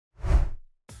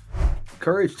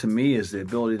Courage to me is the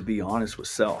ability to be honest with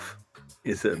self.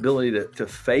 It's the ability to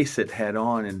face it head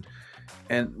on.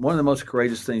 And one of the most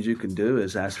courageous things you can do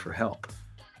is ask for help.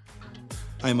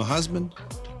 I am a husband,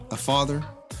 a father,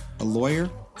 a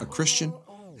lawyer, a Christian,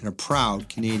 and a proud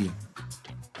Canadian.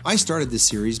 I started this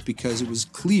series because it was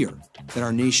clear that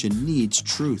our nation needs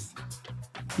truth.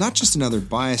 Not just another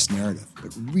biased narrative,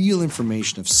 but real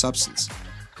information of substance.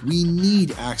 We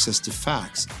need access to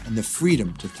facts and the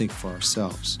freedom to think for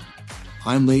ourselves.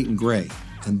 I'm Leighton Gray,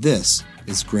 and this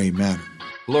is Gray Matter.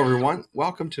 Hello, everyone.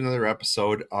 Welcome to another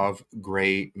episode of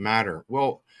Gray Matter.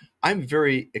 Well, I'm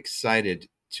very excited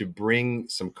to bring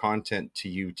some content to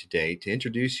you today to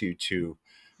introduce you to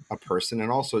a person,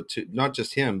 and also to not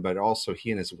just him, but also he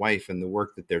and his wife and the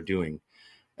work that they're doing.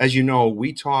 As you know,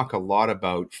 we talk a lot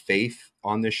about faith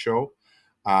on this show.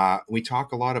 We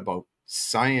talk a lot about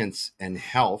science and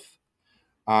health,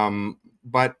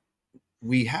 but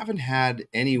we haven't had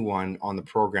anyone on the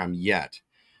program yet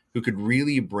who could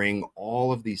really bring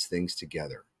all of these things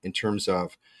together in terms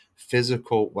of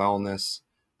physical wellness,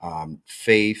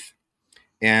 faith,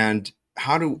 and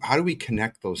how do we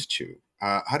connect those two?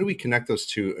 How do we connect those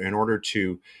two in order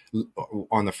to,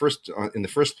 in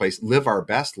the first place, live our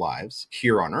best lives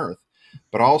here on earth,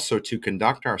 but also to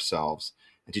conduct ourselves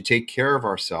and to take care of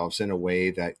ourselves in a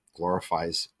way that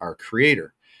glorifies our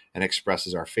Creator and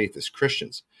expresses our faith as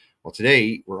Christians? Well,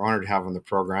 today we're honored to have on the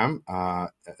program a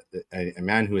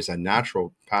man who is a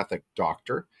naturopathic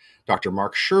doctor, Dr.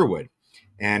 Mark Sherwood,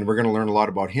 and we're going to learn a lot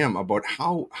about him, about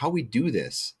how we do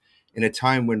this in a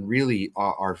time when really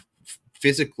our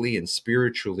physically and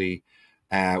spiritually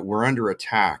we're under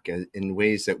attack in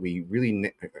ways that we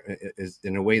really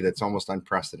in a way that's almost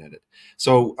unprecedented.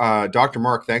 So, Dr.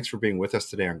 Mark, thanks for being with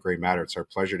us today on Gray Matter. It's our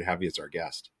pleasure to have you as our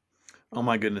guest. Oh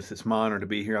my goodness, it's my honor to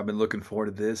be here. I've been looking forward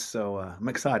to this, so I'm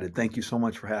excited. Thank you so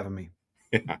much for having me.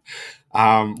 Yeah.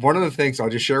 One of the things I'll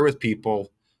just share with people,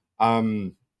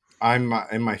 I'm in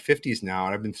my 50s now,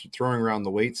 and I've been throwing around the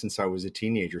weight since I was a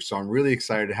teenager. So I'm really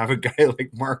excited to have a guy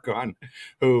like Mark on,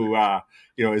 who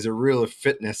is a real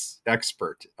fitness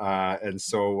expert.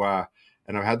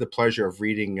 And I've had the pleasure of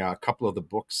reading a couple of the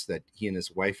books that he and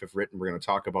his wife have written. We're going to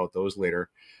talk about those later.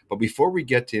 But before we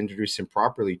get to introduce him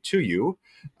properly to you,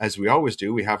 as we always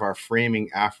do, we have our framing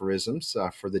aphorisms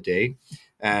for the day.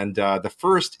 And the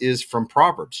first is from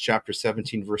Proverbs chapter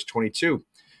 17, verse 22,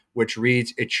 which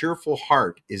reads, "A cheerful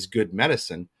heart is good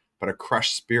medicine, but a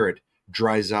crushed spirit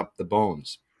dries up the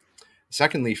bones."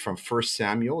 Secondly, from 1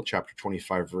 Samuel chapter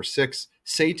 25, verse 6,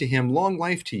 "Say to him, long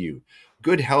life to you,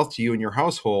 good health to you and your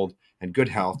household, and good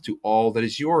health to all that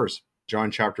is yours."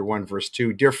 John chapter 1, verse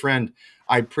 2, "Dear friend,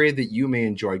 I pray that you may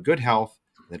enjoy good health,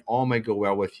 that all may go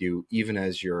well with you, even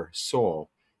as your soul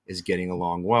is getting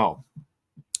along well."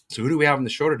 So who do we have on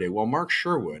the show today? Well, Mark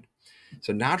Sherwood. It's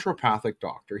a naturopathic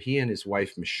doctor. He and his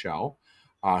wife, Michelle,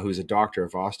 who's a doctor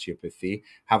of osteopathy,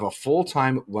 have a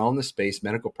full-time wellness-based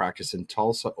medical practice in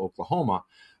Tulsa, Oklahoma,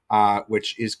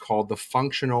 which is called the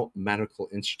Functional Medical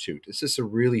Institute. This is a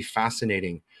really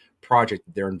fascinating project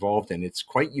that they're involved in. It's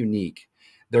quite unique.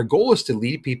 Their goal is to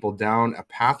lead people down a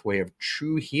pathway of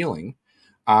true healing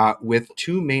with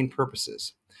two main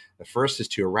purposes. The first is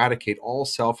to eradicate all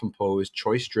self-imposed,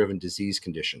 choice-driven disease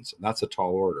conditions. And that's a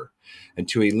tall order. And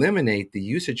to eliminate the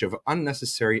usage of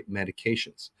unnecessary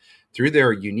medications. Through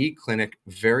their unique clinic,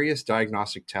 various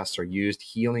diagnostic tests are used.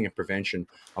 Healing and prevention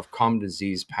of common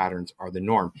disease patterns are the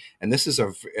norm. And this is,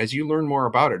 as you learn more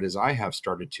about it, as I have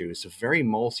started to, it's a very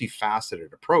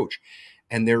multifaceted approach.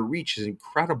 And their reach is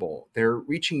incredible. They're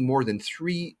reaching more than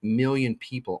 3 million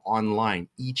people online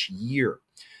each year.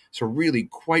 So really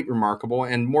quite remarkable.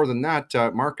 And more than that,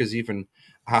 Mark has even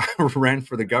ran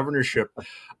for the governorship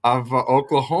of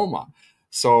Oklahoma.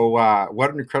 So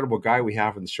what an incredible guy we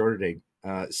have on the show today.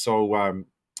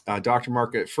 Dr.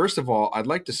 Mark, first of all, I'd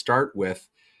like to start with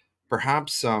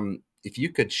perhaps if you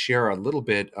could share a little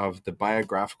bit of the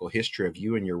biographical history of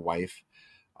you and your wife,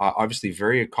 obviously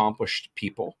very accomplished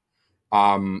people,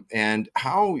 and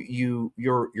how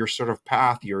your sort of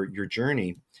path, your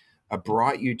journey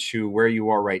brought you to where you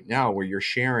are right now, where you're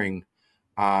sharing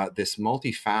this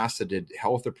multifaceted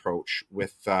health approach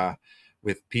with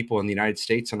people in the United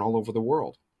States and all over the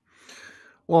world.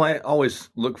 Well, I always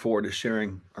look forward to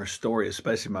sharing our story,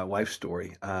 especially my wife's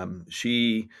story.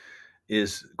 She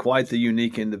is quite the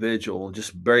unique individual.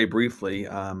 Just very briefly,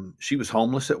 she was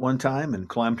homeless at one time and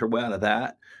climbed her way out of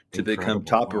that to become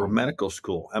top of her medical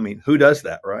school. I mean, who does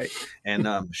that, right? And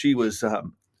she was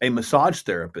a massage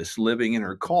therapist living in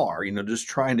her car, just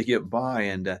trying to get by.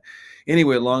 And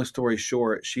anyway, long story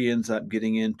short, she ends up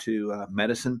getting into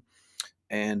medicine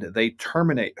and they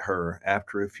terminate her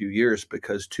after a few years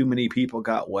because too many people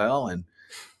got well and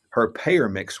her payer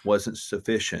mix wasn't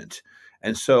sufficient.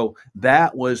 And so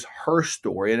that was her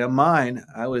story. And in mine,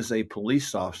 I was a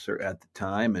police officer at the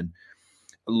time and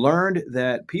learned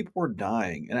that people were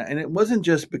dying. And it wasn't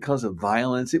just because of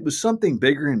violence, it was something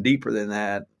bigger and deeper than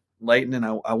that, Leighton. And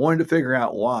I wanted to figure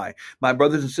out why. My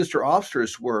brothers and sister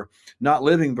officers were not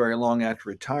living very long after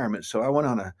retirement. So I went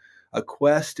on a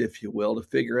quest, if you will, to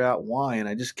figure out why. And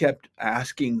I just kept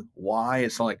asking why.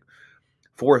 It's like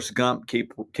Forrest Gump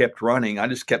kept running. I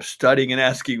just kept studying and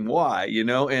asking why,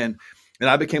 and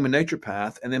I became a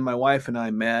naturopath. And then my wife and I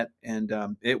met, and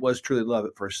it was truly love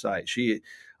at first sight.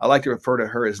 I like to refer to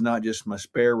her as not just my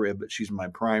spare rib, but she's my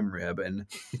prime rib. And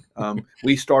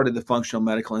we started the Functional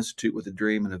Medical Institute with a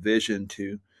dream and a vision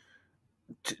to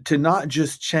not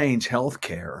just change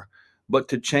healthcare, but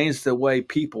to change the way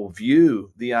people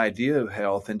view the idea of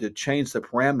health and to change the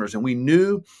parameters. And we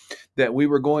knew that we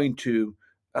were going to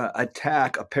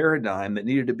attack a paradigm that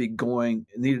needed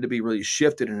to be really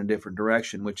shifted in a different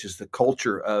direction, which is the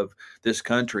culture of this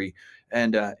country.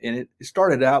 And it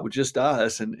started out with just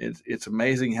us, and it's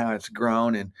amazing how it's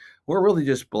grown. And we're really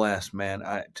just blessed, man,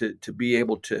 to be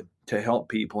able to help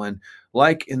people. And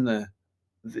like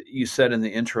you said in the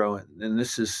intro, and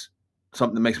this is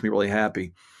something that makes me really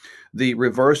happy. The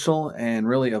reversal and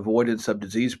really avoidance of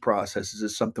disease processes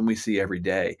is something we see every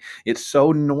day. It's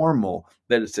so normal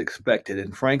that it's expected.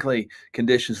 And frankly,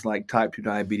 conditions like type 2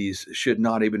 diabetes should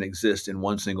not even exist in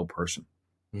one single person.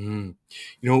 Mm.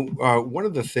 One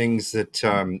of the things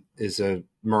that is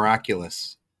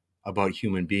miraculous about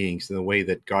human beings and the way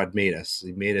that God made us,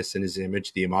 He made us in His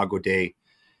image, the Imago Dei,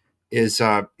 is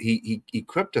he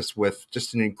equipped us with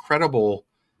just an incredible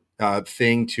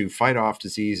thing to fight off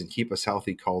disease and keep us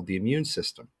healthy called the immune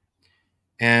system.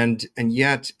 And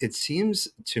yet it seems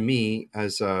to me,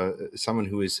 as someone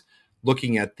who is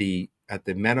looking at the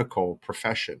medical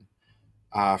profession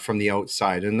from the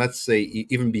outside, and let's say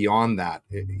even beyond that,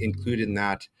 include in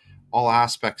that all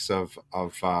aspects of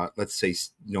let's say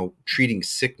treating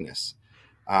sickness,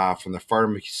 from the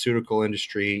pharmaceutical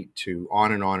industry to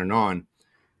on and on and on.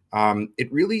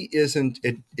 It really isn't.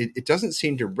 It doesn't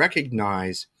seem to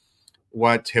recognize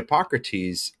what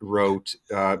Hippocrates wrote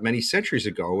many centuries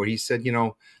ago, where he said,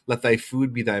 let thy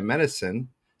food be thy medicine,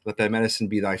 let thy medicine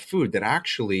be thy food. That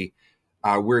actually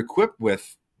we're equipped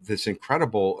with this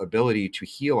incredible ability to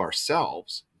heal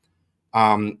ourselves.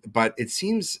 But it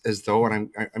seems as though, and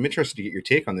I'm interested to get your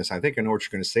take on this. I think I know what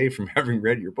you're going to say from having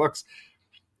read your books.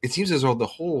 It seems as though the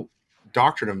whole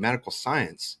doctrine of medical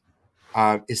science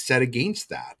is set against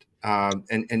that.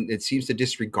 And it seems to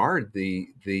disregard the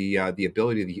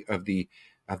ability of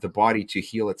the body to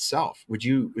heal itself.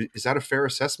 Is that a fair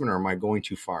assessment, or am I going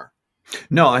too far?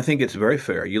 No, I think it's very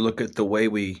fair. You look at the way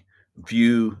we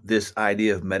view this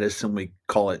idea of medicine, we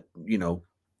call it,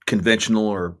 conventional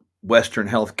or Western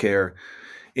healthcare.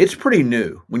 It's pretty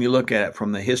new when you look at it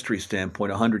from the history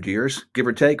standpoint, 100 years, give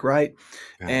or take, right?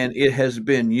 Yeah. And it has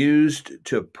been used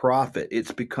to profit.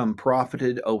 It's become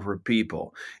profited over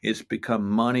people. It's become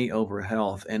money over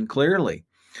health. And clearly,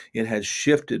 it has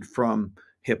shifted from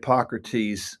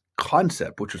Hippocrates'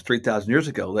 concept, which was 3,000 years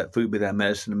ago, let food be thy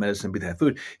medicine and medicine be thy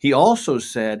food. He also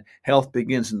said health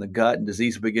begins in the gut and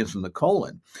disease begins in the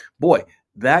colon. Boy,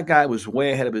 that guy was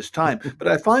way ahead of his time. But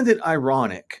I find it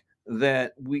ironic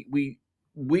that we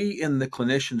in the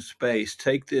clinician space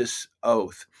take this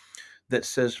oath that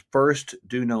says, first,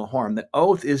 do no harm. The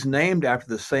oath is named after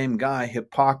the same guy,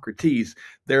 Hippocrates,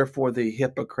 therefore the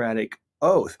Hippocratic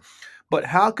oath. But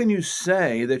how can you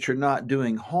say that you're not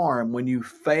doing harm when you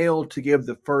fail to give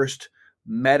the first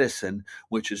medicine,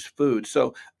 which is food?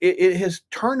 So it has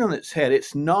turned on its head.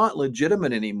 It's not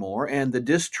legitimate anymore, and the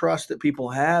distrust that people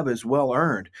have is well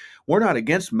earned. We're not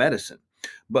against medicine.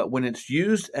 But when it's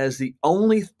used as the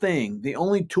only thing, the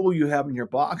only tool you have in your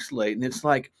box, Leighton, it's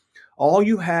like all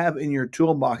you have in your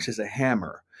toolbox is a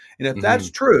hammer. And if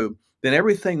that's true, then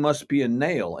everything must be a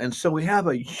nail. And so we have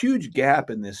a huge gap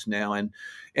in this now, and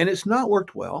it's not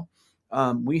worked well.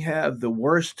 We have the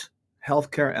worst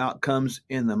healthcare outcomes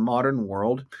in the modern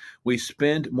world. We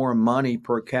spend more money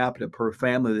per capita per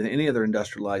family than any other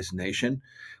industrialized nation.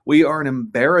 We are an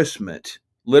embarrassment,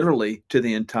 literally, to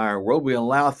the entire world. We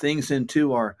allow things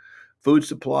into our food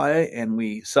supply and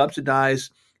we subsidize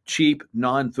cheap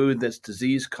non-food that's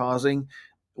disease causing.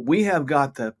 We have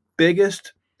got the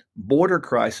biggest border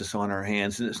crisis on our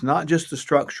hands, and it's not just the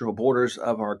structural borders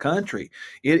of our country.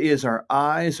 It is our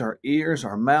eyes, our ears,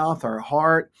 our mouth, our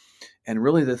heart, and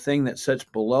really the thing that sits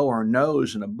below our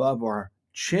nose and above our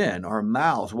chin, our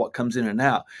mouths, what comes in and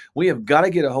out. We have got to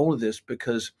get a hold of this,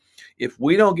 because if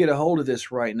we don't get a hold of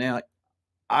this right now,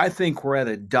 I think we're at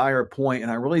a dire point,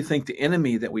 and I really think the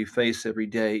enemy that we face every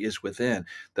day is within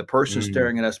the person Mm,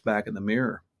 staring at us back in the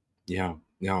mirror. yeah,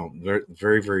 no, very,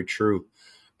 very, very true.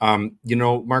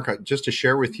 Mark, just to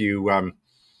share with you,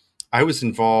 I was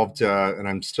involved, and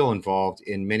I'm still involved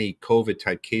in many COVID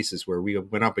type cases where we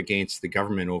went up against the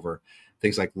government over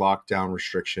things like lockdown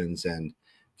restrictions and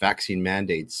vaccine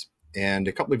mandates. And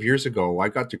a couple of years ago, I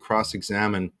got to cross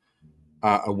examine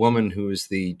a woman who is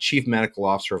the chief medical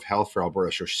officer of health for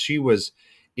Alberta. So she was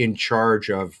in charge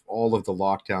of all of the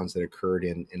lockdowns that occurred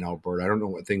in Alberta. I don't know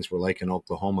what things were like in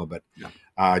Oklahoma, but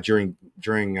Yeah. during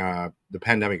the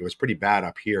pandemic, it was pretty bad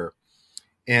up here.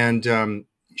 And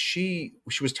she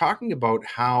was talking about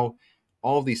how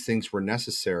all of these things were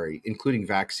necessary, including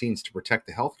vaccines, to protect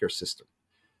the healthcare system.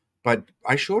 But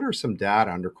I showed her some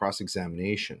data under cross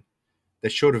examination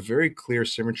that showed a very clear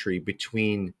symmetry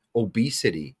between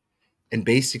obesity and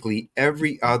basically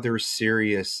every other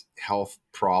serious health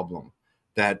problem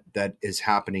that is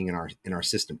happening in our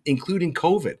system, including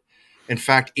COVID. In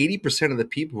fact, 80% of the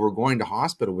people who were going to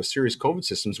hospital with serious COVID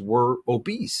systems were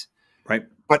obese. Right.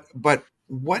 But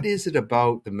what is it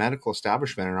about the medical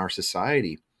establishment in our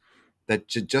society that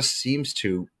just seems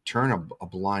to turn a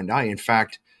blind eye? In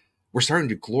fact, we're starting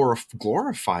to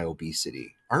glorify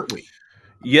obesity, aren't we?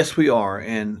 Yes, we are.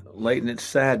 And Leighton, it's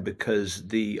sad because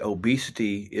the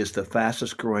obesity is the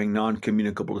fastest growing non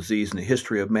communicable disease in the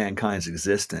history of mankind's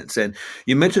existence. And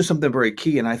you mentioned something very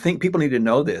key, and I think people need to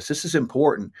know this. This is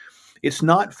important. It's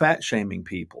not fat shaming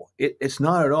people. It's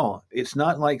not at all. It's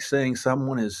not like saying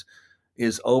someone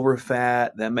is over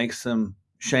fat that makes them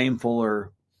shameful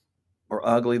or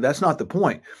ugly. That's not the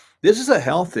point. This is a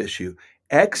health issue.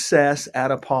 Excess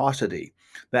adiposity.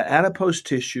 That adipose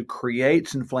tissue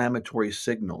creates inflammatory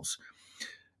signals.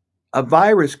 A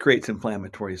virus creates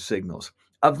inflammatory signals.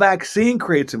 A vaccine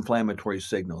creates inflammatory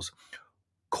signals.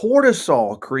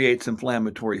 Cortisol creates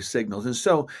inflammatory signals. And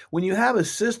so when you have a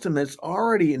system that's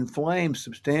already inflamed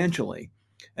substantially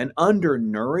and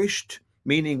undernourished,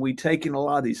 meaning we take in a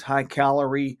lot of these high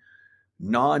calorie,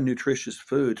 non nutritious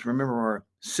foods, remember our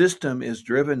system is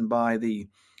driven by the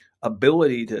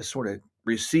ability to sort of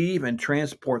receive and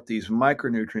transport these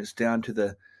micronutrients down to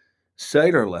the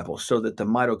cellular level so that the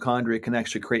mitochondria can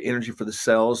actually create energy for the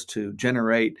cells to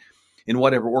generate in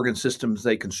whatever organ systems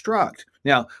they construct.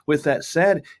 Now, with that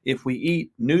said, if we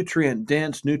eat nutrient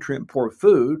dense, nutrient poor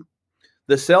food,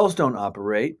 the cells don't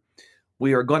operate.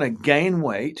 We are going to gain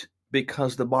weight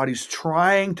because the body's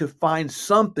trying to find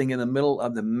something in the middle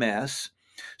of the mess.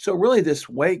 So, really, this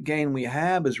weight gain we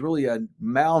have is really a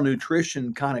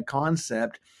malnutrition kind of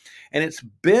concept, and it's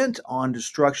bent on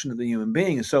destruction of the human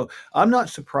being. And so, I'm not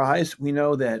surprised. We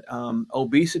know that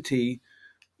obesity,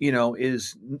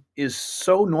 is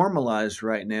so normalized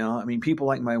right now. I mean, people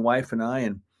like my wife and I,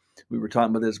 and we were talking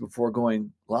about this before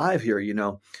going live here.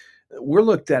 We're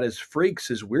looked at as freaks,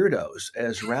 as weirdos,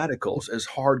 as radicals, as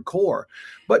hardcore.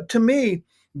 But to me,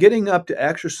 getting up to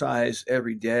exercise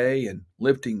every day and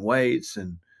lifting weights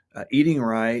and eating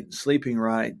right, sleeping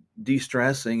right,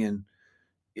 de-stressing, and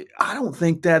I don't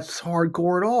think that's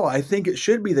hardcore at all. I think it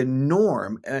should be the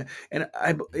norm.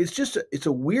 It's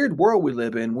a weird world we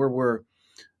live in where we're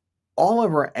all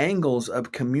of our angles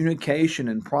of communication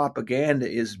and propaganda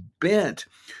is bent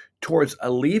towards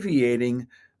alleviating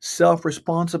self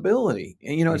responsibility.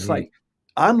 And, it's Hmm. like,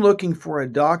 I'm looking for a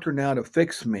doctor now to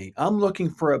fix me. I'm looking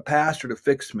for a pastor to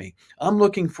fix me. I'm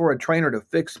looking for a trainer to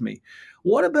fix me.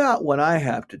 What about what I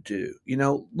have to do?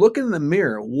 Look in the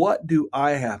mirror. What do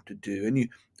I have to do?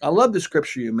 I love the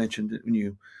scripture you mentioned when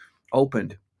you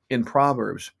opened in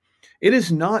Proverbs. It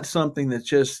is not something that's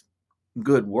just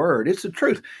good word. It's the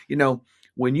truth.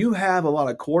 When you have a lot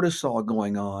of cortisol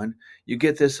going on, you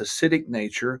get this acidic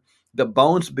nature. The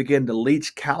bones begin to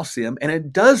leach calcium, and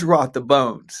it does rot the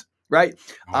bones, right?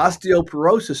 Wow.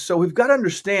 Osteoporosis. So we've got to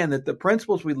understand that the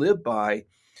principles we live by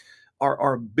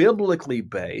are biblically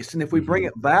based. And if we bring Hmm.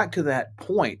 it back to that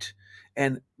point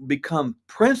and become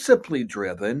principally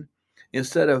driven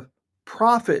instead of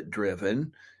profit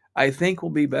driven, I think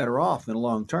we'll be better off in the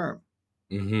long term.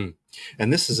 Hmm.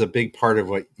 And this is a big part of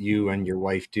what you and your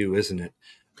wife do, isn't it?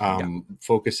 Yeah.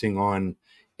 Focusing on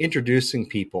introducing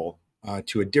people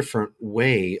to a different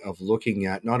way of looking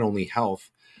at not only health,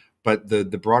 but the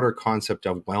broader concept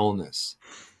of wellness.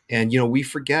 And we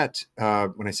forget,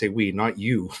 when I say we, not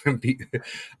you,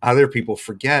 other people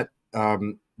forget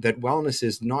that wellness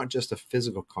is not just a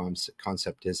physical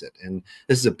concept, is it? And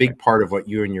this is a Right. big part of what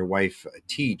you and your wife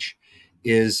teach.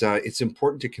 Is it's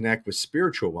important to connect with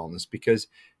spiritual wellness, because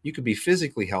you could be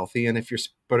physically healthy, and if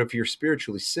you're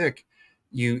spiritually sick,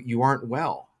 you aren't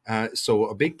well. So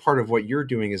a big part of what you're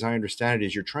doing, as I understand it,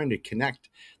 is you're trying to connect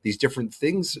these different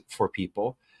things for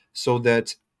people so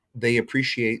that they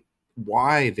appreciate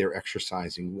why they're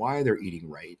exercising, why they're eating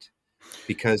right,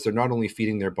 because they're not only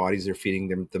feeding their bodies, they're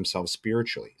feeding themselves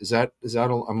spiritually.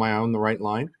 Am I on the right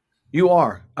line? You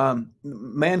are.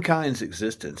 Mankind's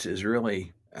existence is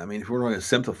really, I mean, if we're going to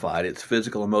simplify it, it's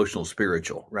physical, emotional,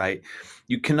 spiritual, right?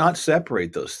 You cannot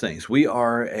separate those things. We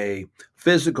are a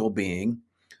physical being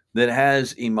that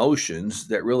has emotions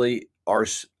that really are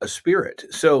a spirit.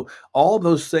 So all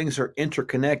those things are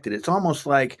interconnected. It's almost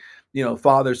like,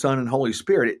 Father, Son, and Holy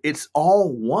Spirit. It's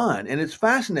all one. And it's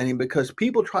fascinating because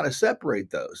people try to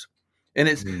separate those.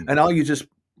 Mm, And I'll use just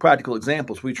practical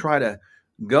examples. We try to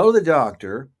go to the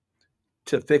doctor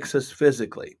to fix us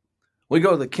physically. We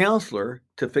go to the counselor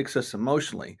to fix us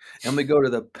emotionally, and we go to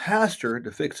the pastor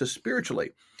to fix us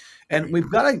spiritually. And we've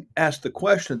got to ask the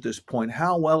question at this point,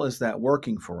 how well is that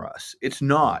working for us? It's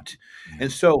not. yeah.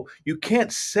 And so you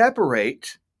can't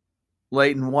separate,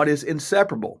 Leighton, what is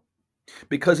inseparable.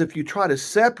 Because if you try to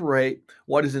separate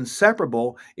what is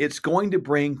inseparable, it's going to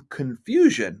bring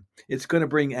confusion, it's going to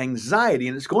bring anxiety,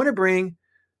 and it's going to bring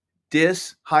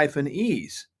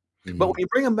dis-ease. But when Mhm. you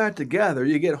bring them back together,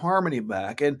 you get harmony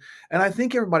back. And I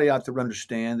think everybody out there would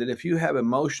understand that if you have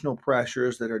emotional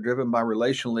pressures that are driven by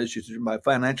relational issues, driven by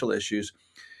financial issues,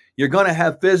 you're going to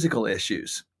have physical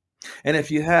issues. And if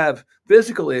you have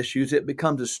physical issues, it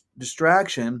becomes a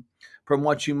distraction from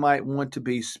what you might want to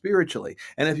be spiritually.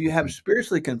 And if you have Mhm.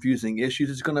 spiritually confusing issues,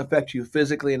 it's going to affect you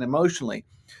physically and emotionally.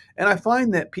 And I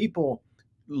find that people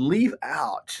leave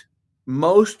out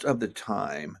most of the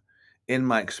time, in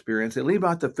my experience, they leave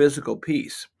out the physical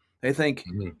piece. They think,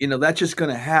 Mhm. that's just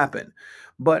going to happen.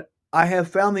 But I have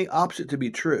found the opposite to be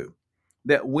true,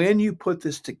 that when you put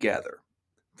this together,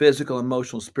 physical,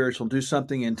 emotional, spiritual, do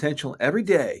something intentional every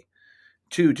day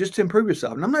to just improve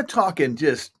yourself. And I'm not talking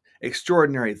just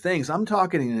extraordinary things. I'm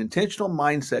talking an intentional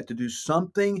mindset to do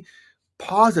something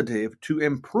positive to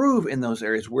improve in those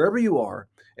areas wherever you are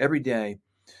every day.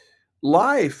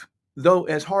 Life, though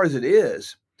as hard as it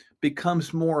is,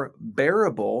 becomes more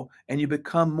bearable and you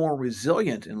become more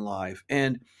resilient in life.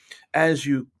 And as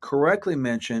you correctly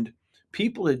mentioned,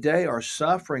 people today are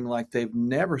suffering like they've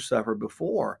never suffered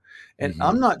before. And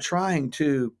I'm Mhm. not trying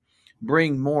to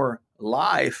bring more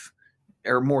life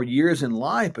or more years in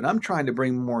life, but I'm trying to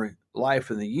bring more life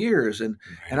in the years. And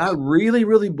I Right. really,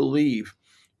 really believe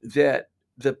that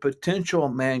the potential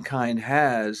mankind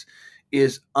has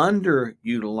is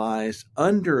underutilized,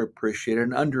 underappreciated,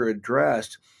 and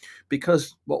underaddressed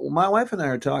because what my wife and I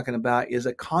are talking about is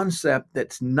a concept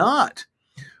that's not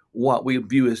what we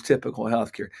view as typical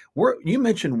healthcare. You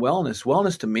mentioned wellness.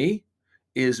 Wellness to me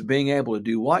is being able to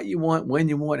do what you want, when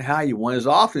you want, how you want, as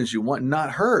often as you want, and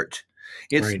not hurt.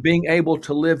 It's Right. being able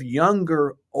to live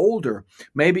younger, older,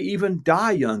 maybe even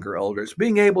die younger, older. It's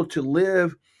being able to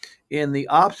live in the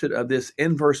opposite of this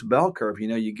inverse bell curve.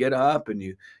 You get up and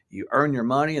you earn your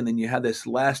money, and then you have this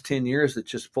last 10 years that's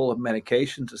just full of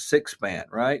medications, a sick span,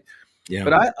 right? Yeah.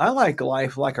 But I like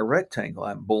life like a rectangle.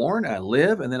 I'm born, I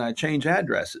live, and then I change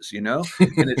addresses, and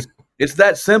it's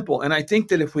that simple. And I think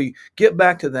that if we get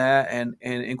back to that and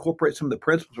incorporate some of the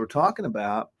principles we're talking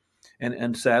about,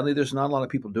 and sadly, there's not a lot of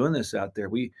people doing this out there.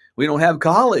 We don't have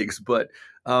colleagues, but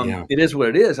Yeah. it is what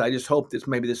it is. I just hope that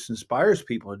maybe this inspires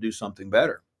people to do something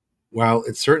better. Well,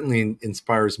 it certainly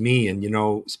inspires me. And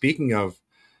speaking of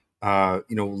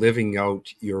living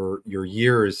out your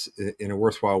years in a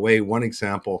worthwhile way. One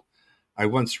example, I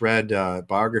once read a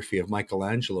biography of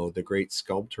Michelangelo, the great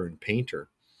sculptor and painter,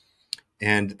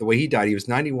 and the way he died, he was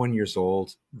 91 years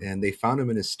old, and they found him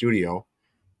in his studio.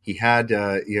 He had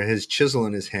his chisel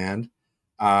in his hand.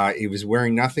 He was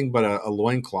wearing nothing but a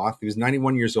loincloth. He was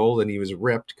 91 years old and he was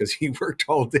ripped because he worked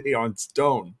all day on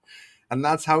stone. And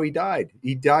that's how he died.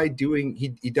 He died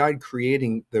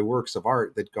creating the works of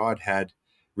art that God had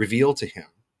revealed to him,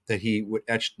 that he would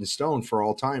etched in stone for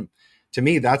all time. To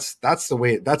me, that's the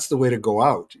way to go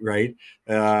out, right?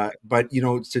 But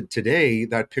today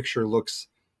that picture looks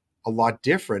a lot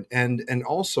different, and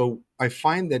also I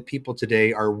find that people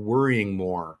today are worrying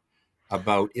more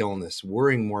about illness,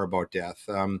 worrying more about death,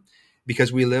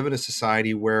 because we live in a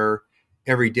society where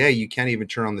every day you can't even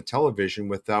turn on the television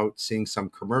without seeing some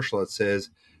commercial that says,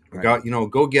 Right.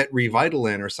 go get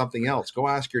Revitolin or something else. Go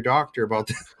ask your doctor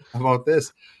about about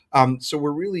this." So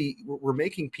we're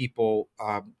making people,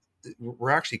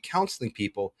 we're actually counseling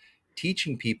people,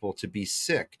 teaching people to be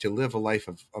sick, to live a life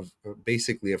of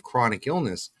basically of chronic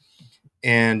illness.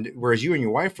 And whereas you and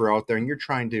your wife are out there and you're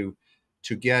trying to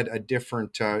get a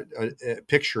different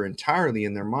picture entirely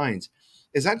in their minds.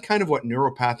 Is that kind of what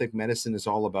neuropathic medicine is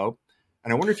all about?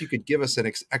 And I wonder if you could give us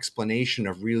an explanation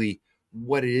of really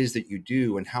what it is that you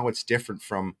do and how it's different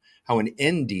from how an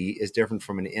ND is different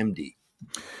from an MD.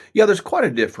 Yeah, there's quite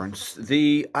a difference.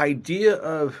 The idea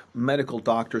of medical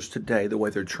doctors today, the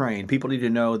way they're trained, people need to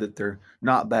know that they're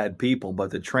not bad people, but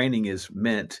the training is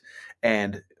meant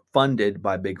and funded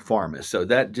by big pharma. So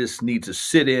that just needs to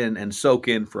sit in and soak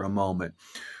in for a moment.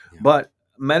 Yeah. But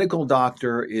medical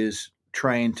doctor is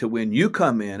trained to when you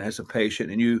come in as a patient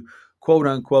and you quote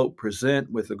unquote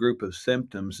present with a group of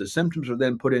symptoms, the symptoms are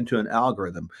then put into an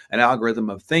algorithm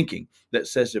of thinking that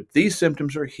says if these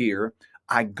symptoms are here,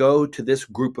 I go to this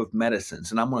group of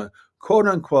medicines and I'm going to quote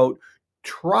unquote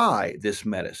try this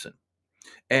medicine.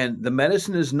 And the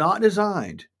medicine is not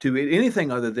designed to be anything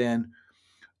other than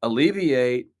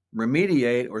alleviate,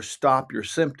 remediate, or stop your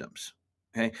symptoms.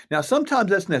 Okay. Now, sometimes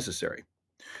that's necessary,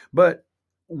 but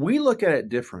we look at it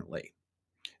differently.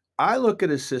 I look at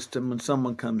a system when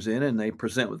someone comes in and they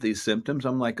present with these symptoms.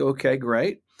 I'm like, okay,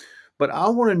 great. But I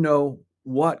want to know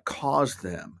what caused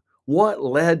them, what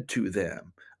led to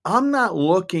them. I'm not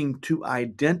looking to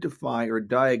identify or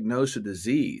diagnose a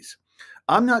disease.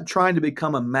 I'm not trying to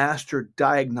become a master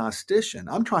diagnostician.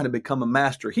 I'm trying to become a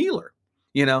master healer,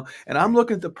 and I'm Right.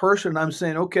 looking at the person and I'm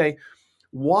saying, okay,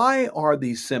 why are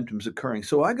these symptoms occurring?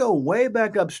 So I go way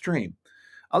back upstream.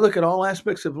 I look at all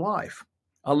aspects of life.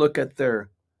 I look at their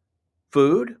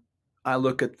food. I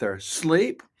look at their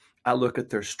sleep. I look at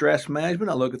their stress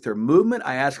management. I look at their movement.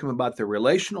 I ask them about their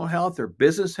relational health, their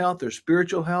business health, their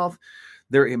spiritual health,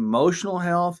 their emotional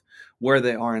health, where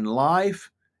they are in life,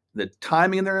 the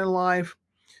timing they're in life.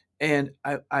 And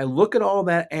I look at all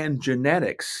that and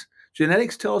genetics.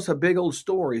 Genetics tell us a big old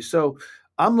story. So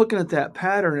I'm looking at that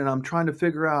pattern and I'm trying to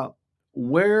figure out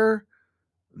where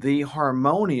the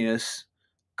harmonious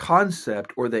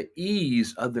concept or the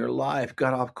ease of their life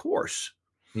got off course.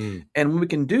 Mm. And when we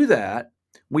can do that,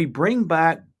 we bring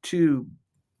back to,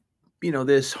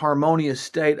 this harmonious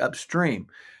state upstream.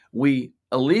 We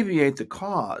alleviate the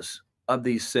cause of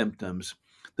these symptoms.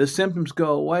 The symptoms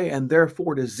go away and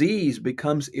therefore disease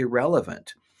becomes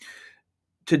irrelevant.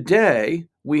 Today,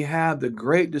 we have the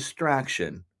great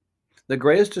distraction. The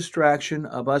greatest distraction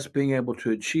of us being able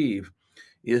to achieve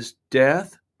is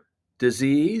death,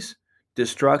 disease,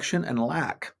 destruction, and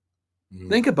lack. Mm.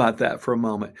 Think about that for a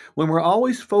moment. When we're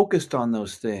always focused on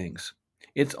those things,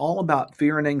 it's all about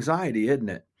fear and anxiety, isn't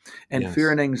it? And fear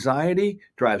Yes. and anxiety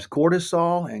drives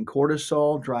cortisol, and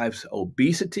cortisol drives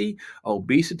obesity.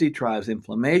 Obesity drives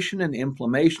inflammation, and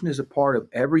inflammation is a part of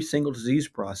every single disease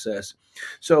process.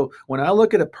 So when I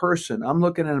look at a person, I'm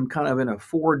looking at them kind of in a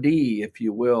 4D, if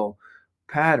you will,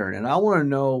 pattern. And I want to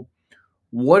know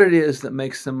what it is that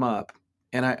makes them up.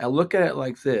 And I look at it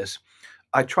like this.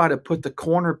 I try to put the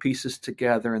corner pieces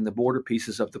together and the border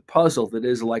pieces of the puzzle that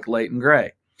is like Leighton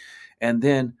Gray. And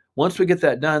then once we get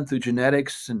that done through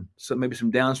genetics and so maybe some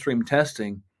downstream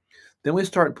testing, then we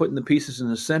start putting the pieces in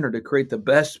the center to create the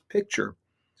best picture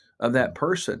of that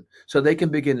person so they can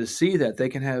begin to see that they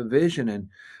can have vision and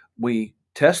we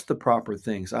test the proper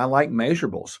things. I like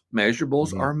measurables.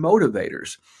 Measurables Mhm. are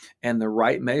motivators and the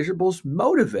right measurables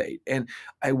motivate. And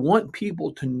I want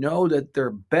people to know that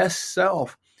their best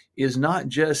self is not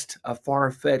just a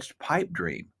far-fetched pipe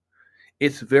dream.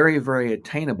 It's very, very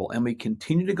attainable. And we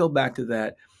continue to go back to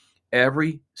that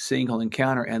every single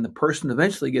encounter. And the person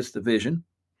eventually gets the vision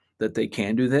that they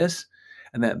can do this.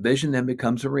 And that vision then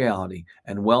becomes a reality.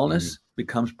 And Mm. wellness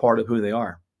becomes part of who they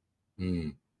are.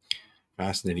 Mm.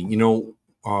 Fascinating.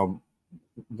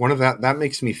 One of that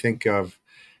makes me think of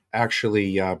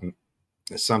actually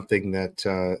something that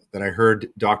I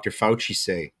heard Dr. Fauci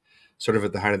say, sort of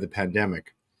at the height of the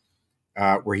pandemic,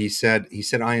 where he said,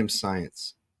 "I am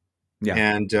science." Yeah.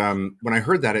 And when I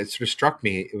heard that, it sort of struck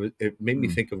me. It made me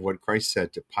Mm. think of what Christ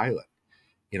said to Pilate.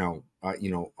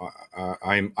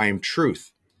 I am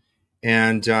truth.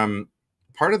 And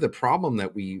part of the problem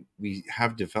that we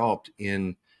have developed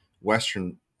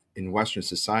Western in Western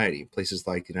society, places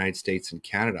like the United States and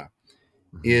Canada,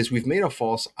 Mhm. is we've made a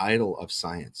false idol of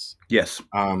science, Yes.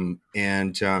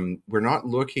 and we're not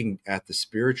looking at the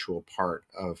spiritual part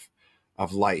of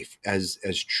life as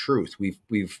truth.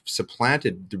 We've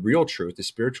supplanted the real truth, the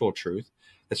spiritual truth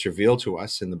that's revealed to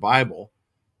us in the Bible,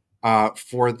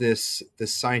 for this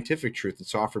scientific truth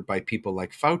that's offered by people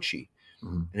like Fauci,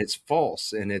 Mhm. and it's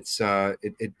false, and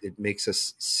it makes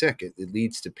us sick. It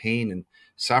leads to pain and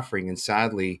suffering, and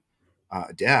sadly,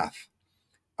 death.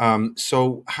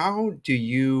 So, how do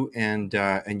you and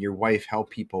your wife help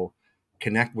people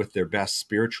connect with their best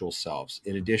spiritual selves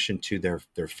in addition to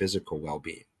their physical well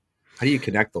being? How do you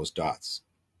connect those dots?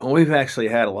 Well, we've actually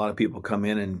had a lot of people come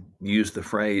in and use the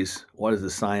phrase, what does the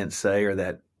science say? Or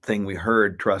that thing we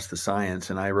heard, trust the science.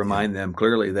 And I remind them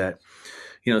clearly that,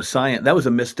 science, that was a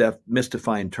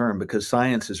misdefined term, because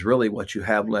science is really what you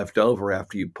have left over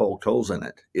after you poked holes in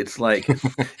it. It's like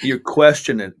you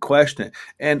question it.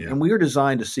 And, Yeah. and we are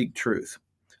designed to seek truth.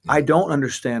 Yeah. I don't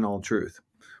understand all truth,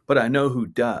 but I know who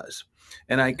does.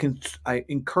 And I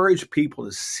encourage people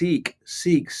to seek,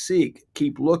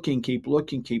 keep looking, keep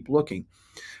looking, keep looking.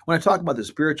 When I talk about the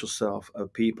spiritual self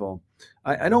of people,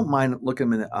 I don't mind looking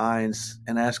them in the eyes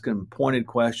and asking them pointed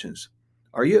questions.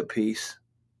 Are you at peace?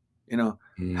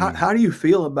 Mm. How do you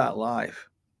feel about life?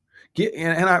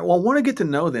 I want to get to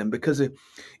know them, because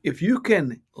if you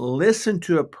can listen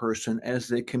to a person as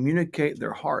they communicate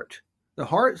their heart, the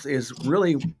heart is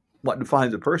really what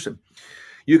defines a person.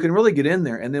 You can really get in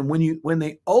there, and then when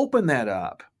they open that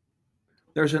up,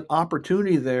 there's an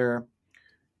opportunity there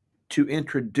to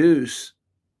introduce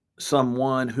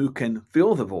someone who can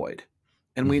fill the void.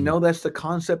 And we Mhm. know that's the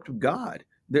concept of God.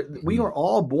 We Mhm. are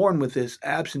all born with this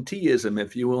absenteeism,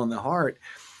 if you will, in the heart.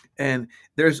 And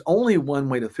there's only one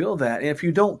way to feel that. And if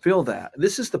you don't feel that,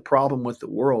 this is the problem with the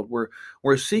world.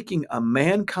 We're seeking a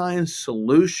mankind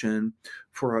solution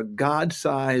for a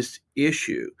God-sized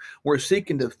issue. We're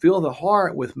seeking to fill the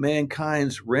heart with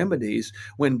mankind's remedies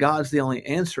when God's the only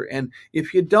answer. And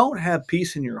if you don't have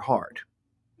peace in your heart,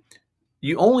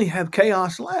 you only have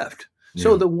chaos left.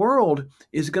 So Yeah. the world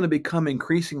is going to become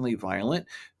increasingly violent.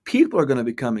 People are going to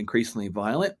become increasingly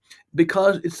violent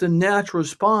because it's the natural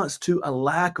response to a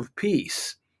lack of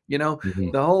peace.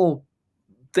 Mhm. The whole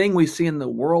thing we see in the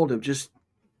world of just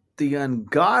the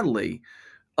ungodly,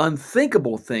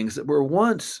 unthinkable things that were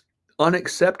once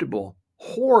unacceptable,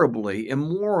 horribly,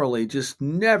 immorally, just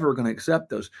never going to accept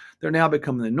those. They're now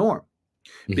becoming the norm,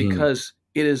 Mhm. because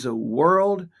it is a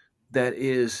world that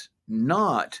is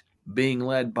not being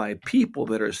led by people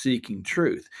that are seeking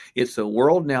truth. It's a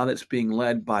world now that's being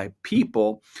led by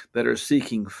people that are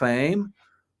seeking fame,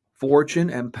 fortune,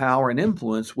 and power and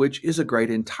influence, which is a great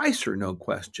enticer, no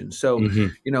question. So,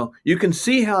 Mhm. you can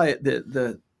see how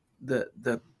the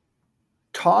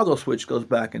toggle switch goes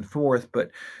back and forth, but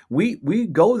we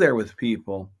go there with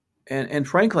people, and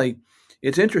frankly,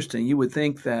 it's interesting. You would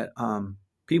think that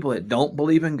people that don't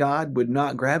believe in God would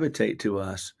not gravitate to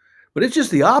us, but it's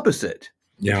just the opposite.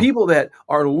 Yeah. People that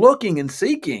are looking and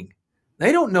seeking,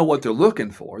 they don't know what they're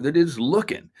looking for. They're just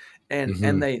looking, and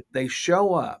Mhm. they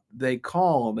show up, they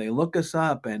call, they look us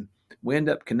up, and we end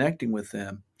up connecting with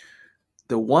them.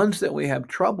 The ones that we have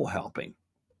trouble helping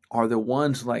are the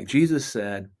ones, like Jesus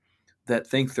said, that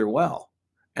think they're well.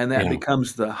 And that Yeah.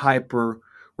 becomes the hyper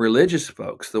religious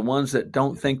folks, the ones that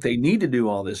don't think they need to do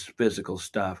all this physical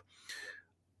stuff.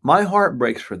 My heart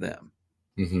breaks for them,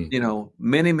 Mhm.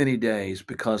 many, many days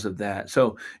because of that.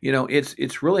 So,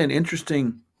 it's really an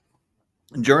interesting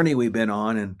journey we've been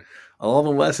on, and all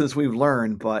the lessons we've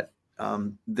learned, but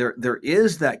there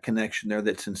is that connection there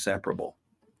that's inseparable.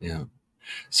 Yeah.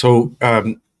 So,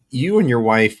 you and your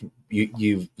wife,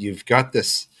 you've got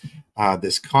this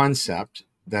concept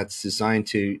that's designed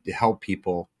to help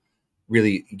people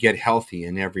really get healthy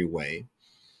in every way.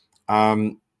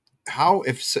 Um, how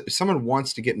if someone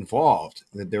wants to get involved,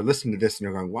 that they're listening to this and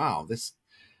they're going, "Wow, this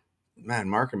man,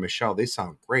 Mark and Michelle, they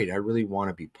sound great. I really want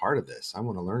to be part of this. I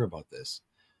want to learn about this."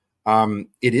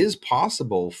 It is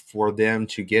possible for them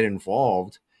to get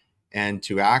involved and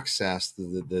to access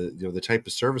the type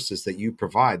of services that you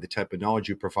provide, the type of knowledge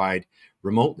you provide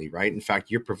remotely, right? In fact,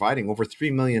 you're providing over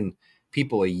 3 million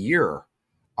people a year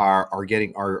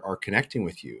are connecting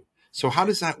with you. So how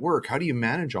does that work? How do you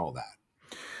manage all that?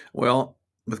 Well,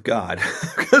 with God,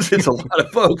 because it's a lot of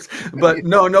folks. But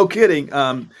no kidding.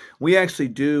 We actually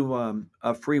do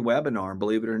a free webinar,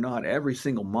 believe it or not, every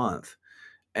single month.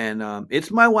 And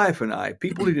it's my wife and I.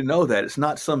 People need to know that it's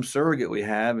not some surrogate we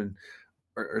have,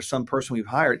 or some person we've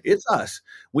hired. It's us.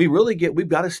 We've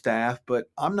got a staff, but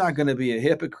I'm not going to be a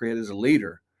hypocrite as a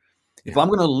leader. If Yeah. I'm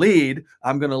going to lead,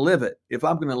 I'm going to live it. If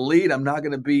I'm going to lead, I'm not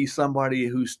going to be somebody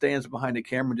who stands behind a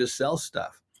camera and just sells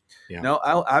stuff. Yeah. No,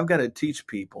 I've got to teach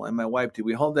people, and my wife too.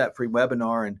 We hold that free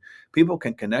webinar, and people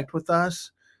can connect with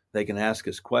us. They can ask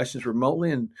us questions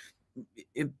remotely, and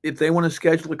if they want to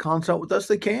schedule a consult with us,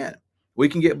 they can. We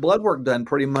can get blood work done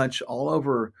pretty much all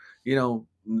over, the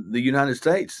United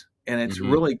States, and it's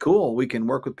Hmm. really cool. We can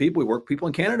work with people. We worked with people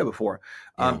in Canada before.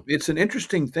 Yeah. It's an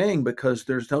interesting thing because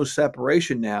there's no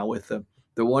separation now with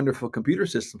the wonderful computer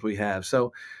systems we have.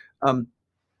 So, um,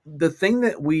 the thing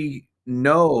that we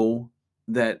know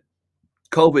that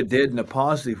COVID did in a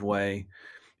positive way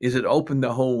is it opened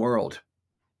the whole world.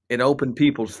 It opened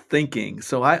people's thinking.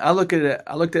 So I look at it,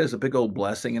 I looked at it as a big old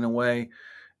blessing in a way.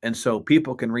 And so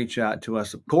people can reach out to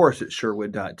us, of course, at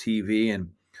Sherwood.tv, and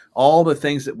all the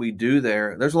things that we do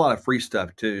there, there's a lot of free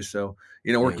stuff too. So,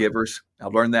 we're Yeah. givers.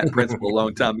 I've learned that principle a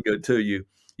long time ago too.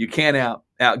 You can't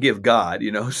outgive God,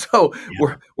 So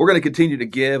Yeah. we're going to continue to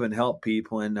give and help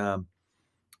people, and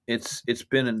it's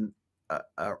been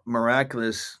a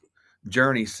miraculous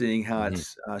journey seeing how Mhm.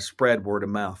 it's spread word of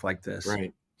mouth like this.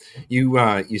 Right.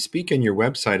 You speak on your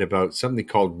website about something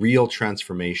called real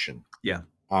transformation, Yeah.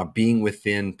 being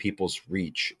within people's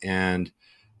reach, and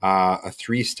a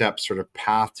three-step sort of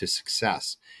path to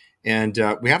success. And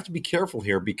we have to be careful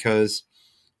here because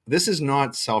this is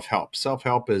not self-help.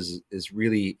 Self-help is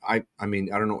really, I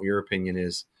mean, I don't know what your opinion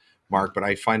is, Mark, but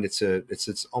I find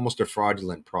it's almost a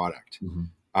fraudulent product.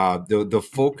 Mhm. The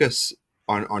focus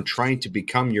on trying to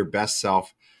become your best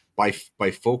self by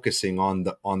focusing on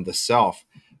the self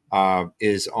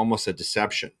is almost a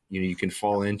deception. You can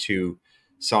fall into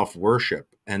self worship,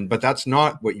 but that's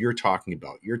not what you're talking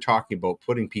about. You're talking about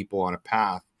putting people on a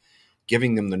path,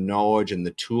 giving them the knowledge and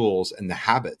the tools and the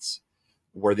habits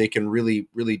where they can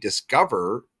really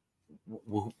discover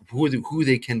who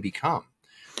they can become,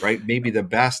 right? Maybe their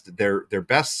best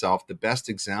self, the best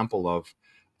example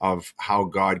of how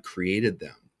God created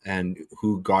them and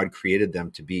who God created them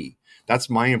to be. That's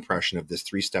my impression of this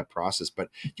three-step process. But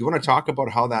do you want to talk about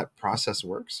how that process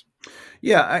works?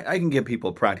 Yeah, I can give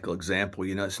people a practical example.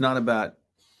 It's not about,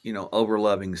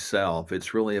 overloving self.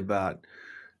 It's really about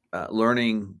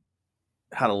learning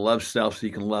how to love self so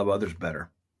you can love others better.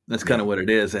 That's kind Yeah. of what it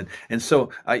is. And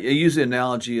so I use the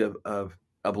analogy of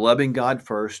loving God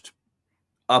first,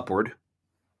 upward,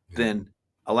 Yeah. then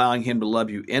allowing him to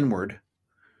love you inward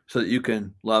so that you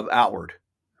can love outward.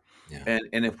 Yeah.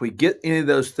 And if we get any of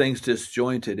those things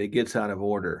disjointed, it gets out of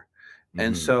order.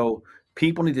 And Hmm. so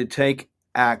people need to take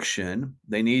action.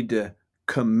 They need to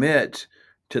commit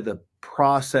to the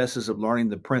processes of learning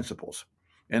the principles.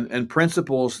 And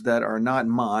principles that are not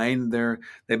mine,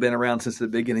 they've been around since the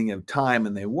beginning of time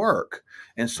and they work.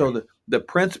 And so Right. the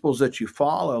principles that you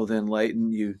follow then,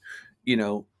 Leighton, you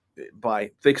know,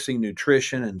 by fixing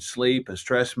nutrition and sleep and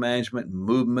stress management and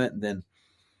movement, and then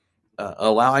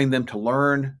allowing them to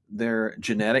learn their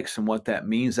genetics and what that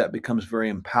means, that becomes very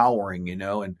empowering,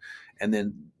 and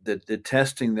then the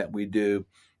testing that we do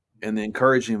and the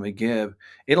encouraging we give,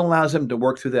 it allows them to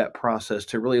work through that process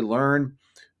to really learn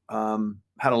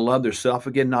how to love themselves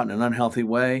again, not in an unhealthy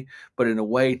way, but in a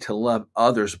way to love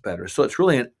others better. So it's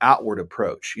really an outward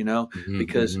approach, Hmm.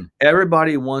 because Hmm.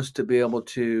 everybody wants to be able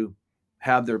to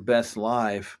have their best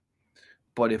life,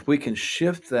 but if we can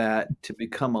shift that to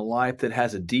become a life that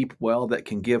has a deep well that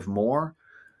can give more,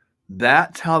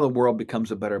 that's how the world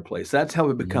becomes a better place. That's how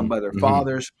we become Hmm. better Hmm.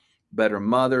 fathers, better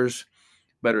mothers,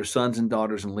 better sons and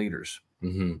daughters and leaders.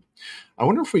 Hmm. I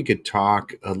wonder if we could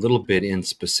talk a little bit in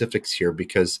specifics here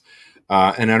because,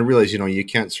 and I realize, you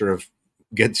can't sort of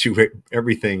get through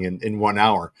everything in 1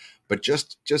 hour, but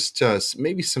just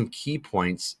maybe some key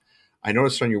points. I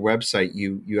noticed on your website,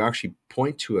 you actually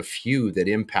point to a few that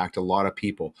impact a lot of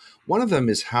people. One of them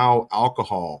is how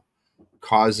alcohol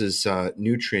causes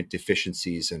nutrient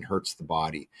deficiencies and hurts the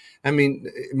body. I mean,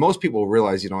 most people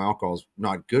realize, alcohol is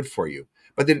not good for you,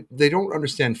 but they don't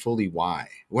understand fully why.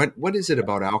 What is it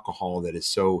about alcohol that is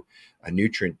so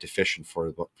nutrient deficient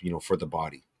for the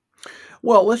body?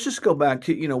 Well, let's just go back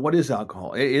to, what is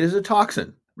alcohol? It is a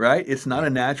toxin, right? It's not Yeah. a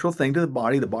natural thing to the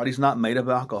body. The body's not made of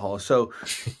alcohol. So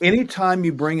anytime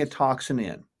you bring a toxin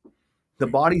in, the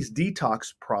Right. body's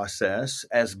detox process,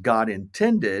 as God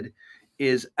intended,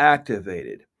 is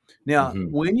activated. Now, Hmm.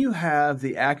 when you have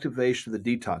the activation of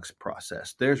the detox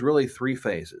process, there's really three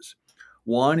phases.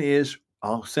 One is,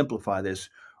 I'll simplify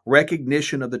this,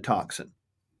 recognition of the toxin.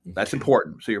 That's Okay.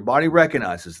 important. So your body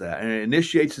recognizes that and it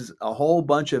initiates a whole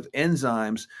bunch of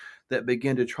enzymes that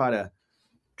begin to try to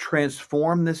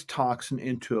transform this toxin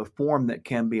into a form that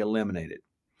can be eliminated.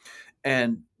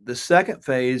 And the second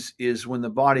phase is when the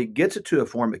body gets it to a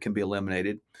form that can be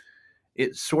eliminated,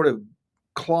 it sort of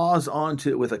claws onto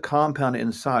it with a compound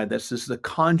inside. That's just the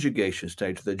conjugation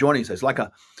stage, the joining stage. Like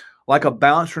a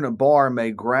bouncer in a bar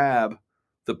may grab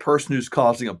the person who's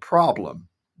causing a problem.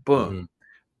 Hmm. Boom.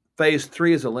 Phase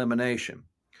three is elimination.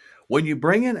 When you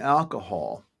bring in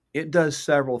alcohol, it does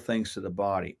several things to the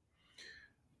body.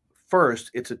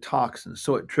 First, it's a toxin,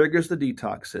 so it triggers the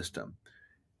detox system.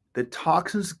 The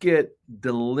toxins get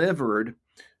delivered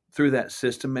through that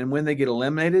system, and when they get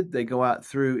eliminated, they go out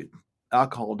through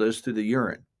alcohol does through the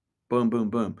urine. Boom, boom,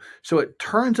 boom. So it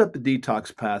turns up the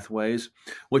detox pathways,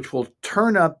 which will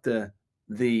turn up the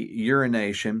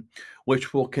urination,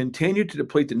 which will continue to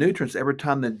deplete the nutrients. Every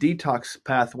time the detox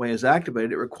pathway is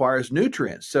activated, it requires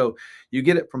nutrients. So you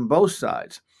get it from both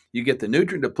sides. You get the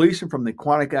nutrient depletion from the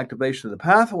chronic activation of the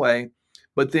pathway,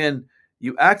 but then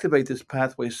you activate this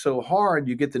pathway so hard,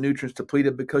 you get the nutrients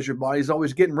depleted because your body's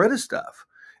always getting rid of stuff.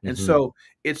 And Hmm. so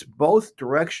it's both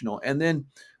directional. And then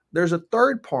there's a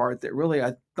third part that really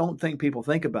I don't think people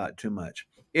think about too much.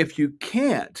 If you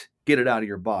can't get it out of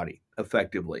your body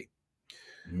effectively,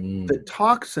 the Mm.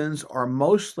 toxins are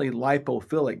mostly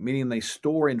lipophilic, meaning they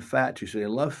store in fat tissue. They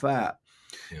love fat.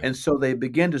 Yeah. And so they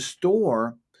begin to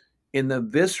store in the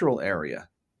visceral area.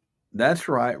 That's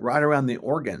right, right around the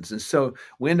organs. And so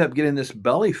we end up getting this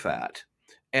belly fat,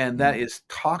 and that Mm. is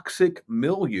toxic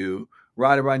milieu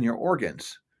right around your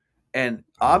organs. And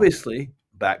Oh, obviously,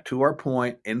 back to our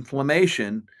point,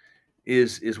 inflammation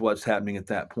is what's happening at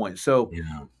that point. So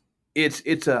yeah.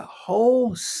 it's a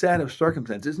whole set of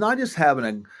circumstances. It's not just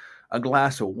having a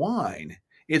glass of wine.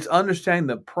 It's understanding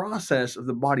the process of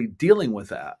the body dealing with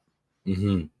that.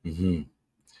 Hmm. Hmm.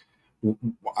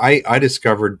 I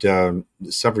discovered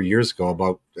several years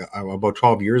ago, about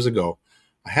 12 years ago,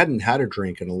 I hadn't had a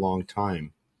drink in a long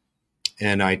time,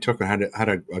 and I took had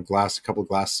a glass, a couple of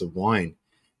glasses of wine,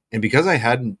 and because I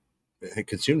hadn't had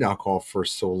consumed alcohol for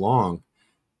so long,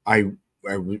 I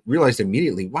realized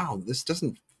immediately, wow, this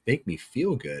doesn't make me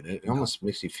feel good. It No. almost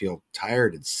makes me feel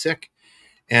tired and sick.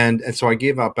 And so I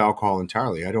gave up alcohol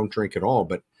entirely. I don't drink at all,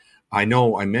 but I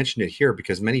know I mentioned it here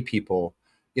because many people,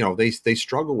 they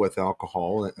struggle with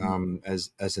alcohol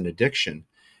as an addiction,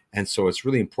 and so it's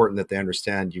really important that they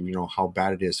understand how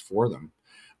bad it is for them.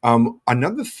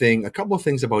 Another thing, a couple of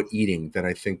things about eating that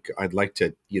I think I'd like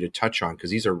you to touch on,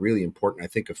 because these are really important. I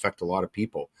think affect a lot of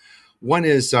people. One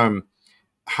is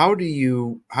how do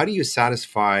you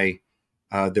satisfy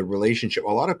the relationship? A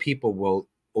lot of people will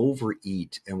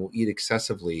overeat and will eat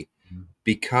excessively Mhm.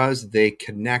 because they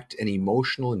connect an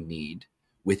emotional need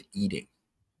with eating.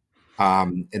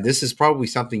 And this is probably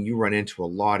something you run into a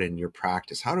lot in your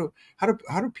practice. How do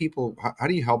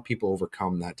you help people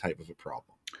overcome that type of a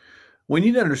problem? We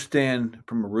need to understand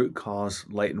from a root cause,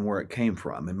 Leighton, where it came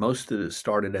from. And most of it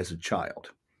started as a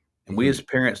child. And we Hmm. as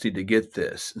parents need to get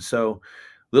this. And so,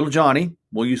 little Johnny,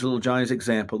 we'll use little Johnny's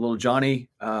example. Little Johnny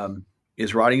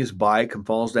is riding his bike and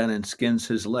falls down and skins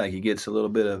his leg. He gets a little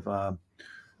bit of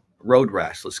road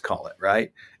rash, let's call it,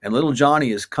 right? And little Johnny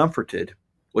is comforted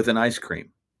with an ice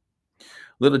cream.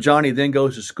 Little Johnny then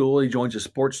goes to school. He joins a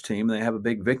sports team. And they have a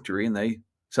big victory and they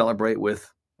celebrate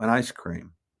with an ice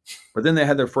cream. But then they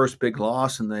had their first big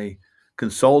loss and they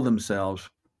console themselves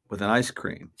with an ice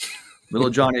cream. Little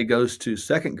Johnny goes to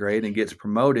second grade and gets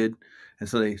promoted, and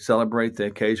so they celebrate the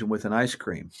occasion with an ice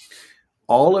cream.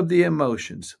 All of the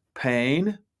emotions,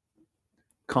 pain,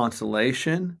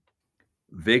 consolation,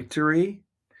 victory,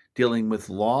 dealing with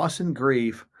loss and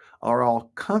grief, are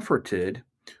all comforted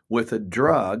with a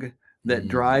drug that Mm.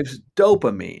 drives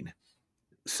dopamine.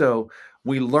 So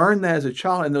we learn that as a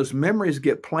child, and those memories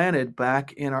get planted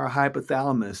back in our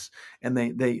hypothalamus, and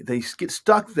they get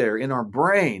stuck there in our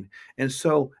brain. And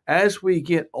so as we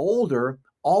get older,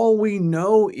 all we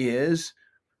know is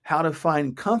how to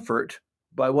find comfort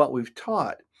by what we've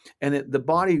taught. And the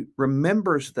body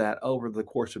remembers that over the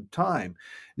course of time.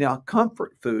 Now,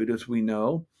 comfort food, as we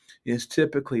know, is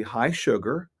typically high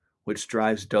sugar, which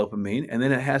drives dopamine. And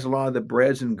then it has a lot of the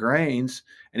breads and grains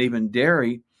and even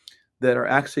dairy that are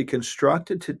actually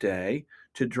constructed today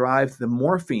to drive the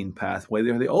morphine pathway.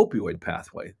 They're the opioid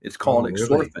pathway. It's called Oh, really?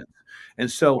 exorphins. And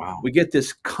so Wow. we get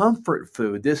this comfort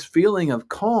food, this feeling of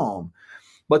calm.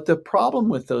 But the problem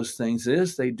with those things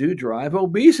is they do drive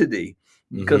obesity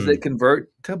because they Hmm.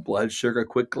 convert to blood sugar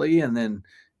quickly, and then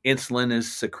insulin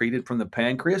is secreted from the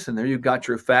pancreas. And there you've got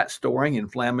your fat storing,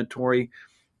 inflammatory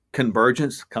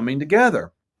convergence coming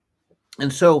together.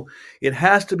 And so it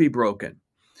has to be broken.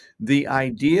 The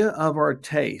idea of our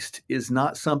taste is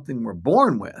not something we're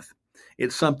born with.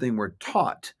 It's something we're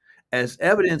taught, as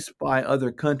evidenced by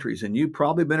other countries. And you've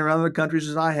probably been around other countries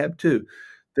as I have too.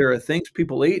 There are things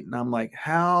people eat, and I'm like,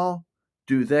 how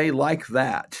do they like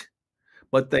that?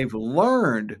 But they've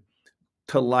learned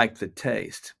to like the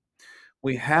taste.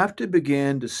 We have to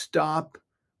begin to stop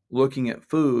looking at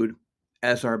food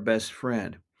as our best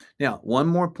friend. Now, one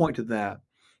more point to that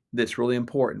that's really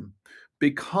important.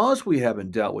 Because we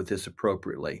haven't dealt with this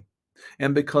appropriately,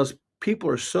 and because people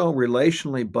are so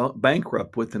relationally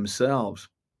bankrupt with themselves,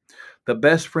 the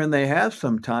best friend they have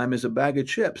sometime is a bag of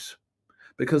chips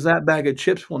because that bag of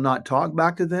chips will not talk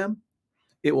back to them.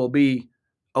 It will be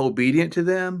obedient to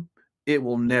them. It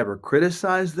will never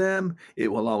criticize them. It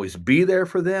will always be there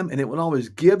for them, and it will always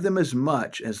give them as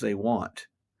much as they want.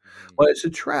 Mhm. Well, it's a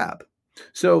trap.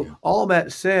 So, Yeah. all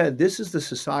that said, this is the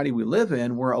society we live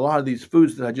in where a lot of these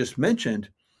foods that I just mentioned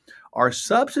are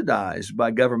subsidized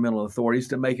by governmental authorities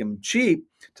to make them cheap,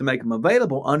 to make them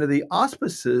available under the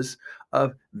auspices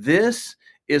of this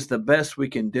is the best we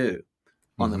can do.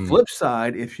 On the Hmm. flip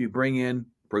side, if you bring in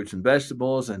fruits and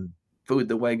vegetables and food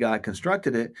the way God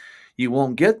constructed it, you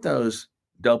won't get those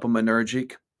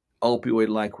dopaminergic,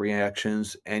 opioid-like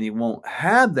reactions, and you won't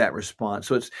have that response.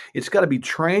 So it's got to be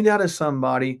trained out of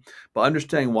somebody by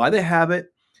understanding why they have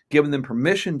it, giving them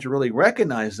permission to really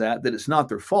recognize that it's not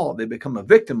their fault. They become a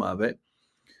victim of it,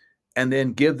 and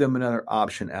then give them another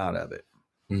option out of it.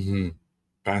 Hmm.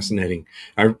 Fascinating.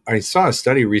 I saw a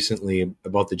study recently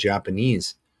about the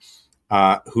Japanese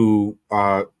who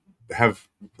have,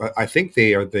 I think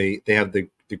they have the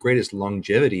greatest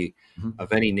longevity Mhm.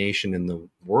 of any nation in the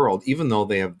world, even though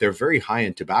they're very high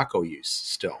in tobacco use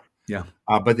still. Yeah.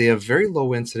 But they have very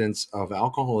low incidence of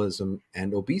alcoholism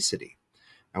and obesity.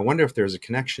 I wonder if there's a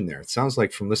connection there. It sounds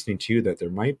like from listening to you that there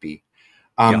might be.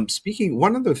 Yeah. Speaking,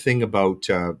 one other thing about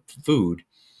food,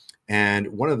 and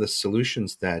one of the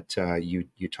solutions that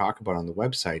you talk about on the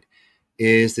website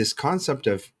is this concept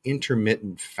of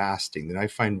intermittent fasting that I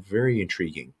find very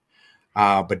intriguing,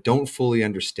 but don't fully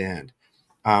understand.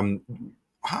 Um,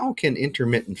 how can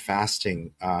intermittent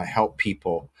fasting help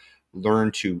people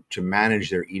learn to manage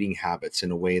their eating habits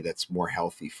in a way that's more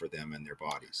healthy for them and their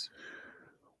bodies?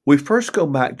 We first go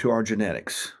back to our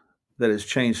genetics that has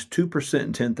changed 2%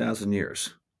 in 10,000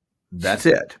 years. That's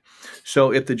it.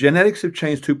 So if the genetics have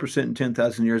changed 2% in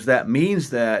 10,000 years, that means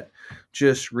that,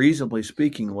 just reasonably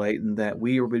speaking, Leighton, that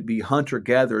we would be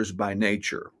hunter-gatherers by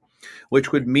nature,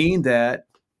 which would mean that,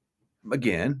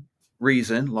 again,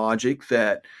 reason, logic,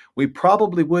 that we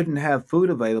probably wouldn't have food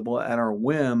available at our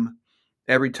whim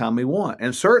every time we want.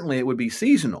 And certainly it would be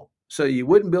seasonal. So you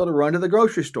wouldn't be able to run to the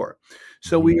grocery store.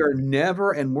 So Mhm. we are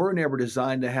never and we're never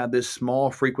designed to have this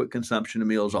small, frequent consumption of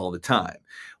meals all the time.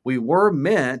 We were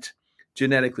meant,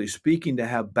 genetically speaking, to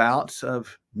have bouts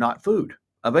of not food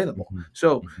available. Mhm.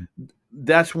 So Mhm.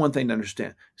 that's one thing to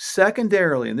understand.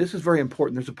 Secondarily, and this is very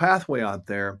important, there's a pathway out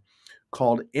there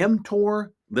called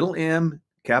mTOR, little m,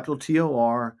 capital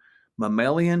TOR,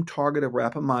 mammalian target of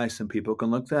rapamycin. People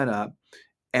can look that up.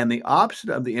 And the opposite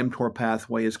of the mTOR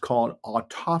pathway is called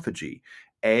autophagy,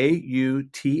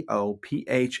 AUTOPHAGY.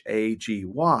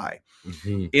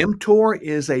 Mhm. mTOR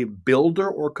is a builder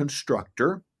or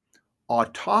constructor.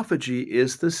 Autophagy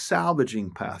is the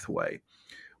salvaging pathway.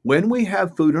 When we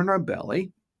have food in our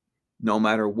belly, no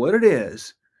matter what it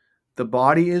is, the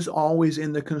body is always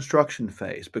in the construction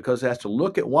phase because it has to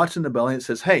look at what's in the belly and it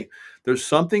says, hey, there's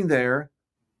something there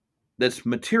that's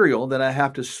material that I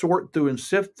have to sort through and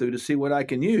sift through to see what I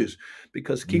can use.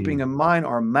 Because keeping Mhm. in mind,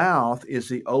 our mouth is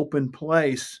the open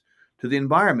place to the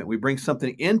environment. We bring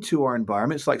something into our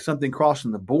environment. It's like something crossing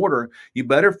the border. You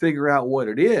better figure out what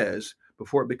it is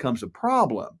before it becomes a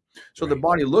problem. So the Right.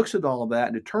 body looks at all of that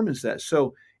and determines that.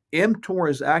 So mTOR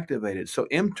is activated. So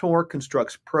mTOR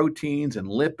constructs proteins and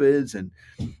lipids and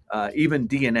even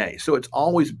DNA. So it's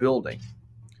always building.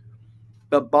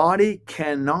 The body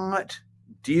cannot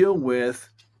deal with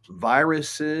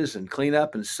viruses and clean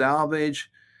up and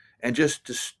salvage and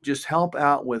just help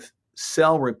out with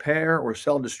cell repair or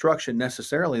cell destruction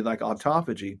necessarily, like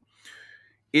autophagy,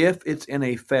 if it's in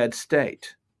a fed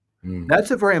state. Mm.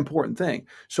 That's a very important thing.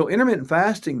 So intermittent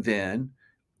fasting then,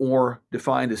 or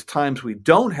defined as times we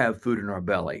don't have food in our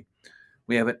belly,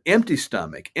 we have an empty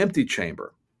stomach, empty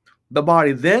chamber. The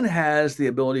body then has the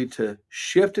ability to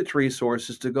shift its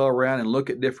resources to go around and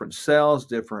look at different cells,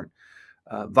 different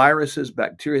viruses,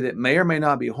 bacteria that may or may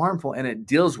not be harmful, and it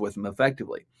deals with them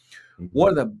effectively. One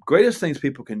Mhm. of the greatest things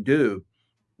people can do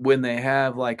when they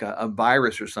have like a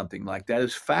virus or something like that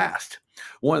is fast.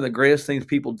 One of the greatest things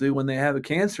people do when they have a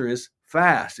cancer is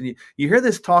fast. And you hear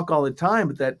this talk all the time,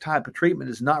 but that type of treatment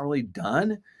is not really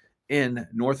done in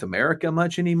North America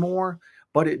much anymore.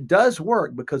 But it does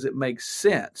work because it makes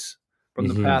sense from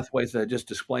the Mhm. pathways that I just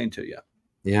explained to you.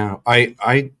 Yeah,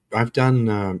 I've done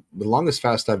the longest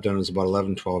fast I've done is about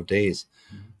 11, 12 days.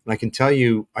 Mhm. And I can tell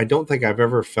you, I don't think I've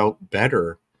ever felt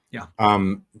better. Yeah.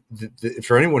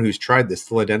 For anyone who's tried this,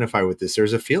 they'll identify with this.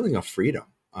 There's a feeling of freedom.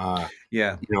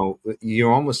 Yeah. You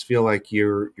almost feel like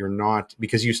you're not,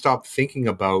 because you stop thinking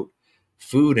about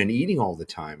food and eating all the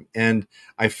time. And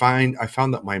I found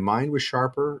that my mind was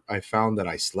sharper. I found that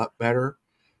I slept better.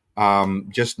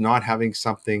 Just not having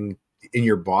something in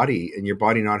your body, and your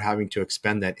body not having to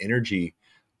expend that energy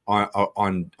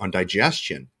on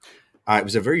digestion. It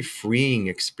was a very freeing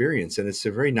experience, and it's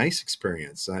a very nice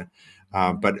experience.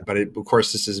 Of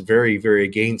course, this is very, very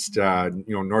against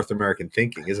North American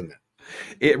thinking, isn't it?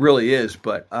 It really is.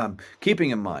 But keeping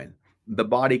in mind, the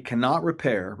body cannot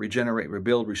repair, regenerate,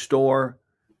 rebuild, restore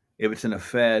if it's in a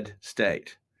fed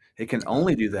state. It can Uh,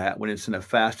 only do that when it's in a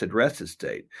fasted, rested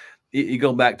state. you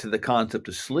go back to the concept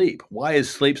of sleep. Why is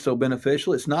sleep so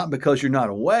beneficial? It's not because you're not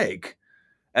awake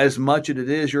as much as it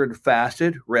is you're in a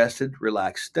fasted, rested,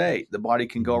 relaxed state. The body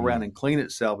can go Mhm. around and clean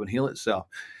itself and heal itself.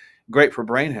 Great for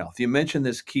brain health. You mentioned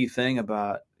this key thing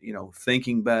about,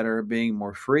 thinking better, being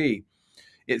more free.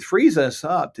 It frees us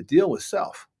up to deal with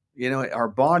self. Our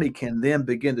body can then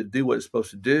begin to do what it's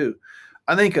supposed to do.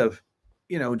 I think of,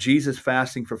 Jesus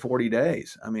fasting for 40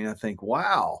 days. I mean, I think,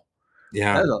 wow,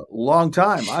 Yeah, that's a long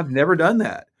time. I've never done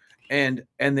that. And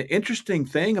the interesting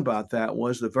thing about that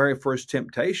was the very first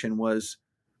temptation was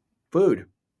food.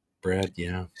 bread.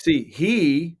 Yeah.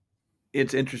 See,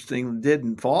 it's interesting,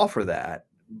 didn't fall for that,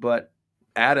 but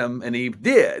Adam and Eve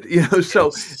did.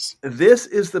 So Yes. this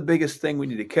is the biggest thing we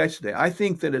need to catch today. I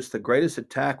think that it's the greatest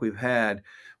attack we've had,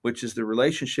 which is the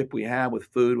relationship we have with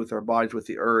food, with our bodies, with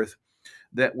the earth,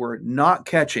 that we're not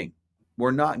catching.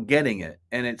 We're not getting it,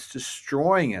 and it's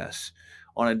destroying us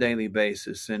on a daily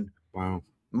basis. And Wow.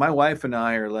 my wife and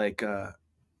I are like a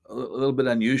little bit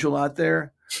unusual out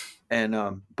there,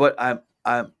 and but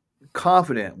I'm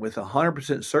confident with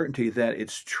 100% certainty that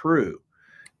it's true.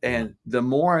 Yeah. And the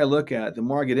more I look at it, the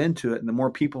more I get into it, and the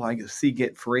more people I see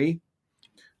get free,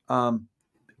 um,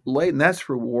 Leighton, that's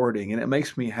rewarding, and it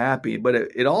makes me happy. But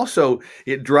it also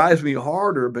it drives me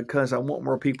harder because I want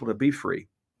more people to be free.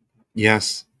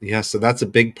 Yes. Yes. So that's a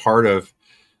big part of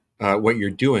what you're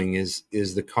doing is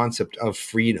the concept of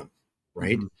freedom,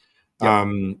 right?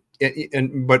 Mhm.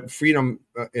 Yep. But freedom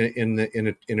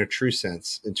in a true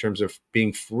sense, in terms of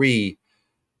being free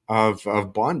of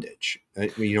bondage,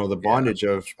 the Yeah. bondage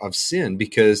of sin,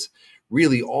 because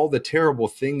really all the terrible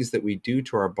things that we do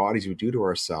to our bodies, we do to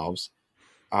ourselves,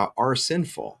 are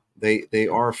sinful. They Yep.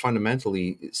 are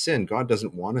fundamentally sin. God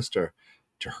doesn't want us to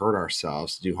hurt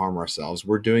ourselves, to do harm ourselves.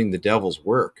 We're doing the devil's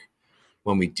work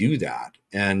when we do that,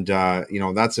 and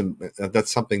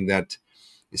that's something that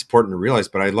is important to realize.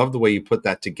 But I love the way you put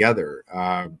that together.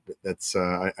 I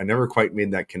never quite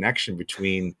made that connection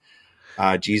between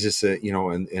Jesus,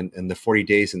 and the 40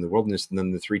 days in the wilderness, and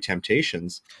then the three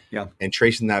temptations, Yeah. and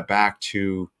tracing that back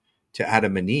to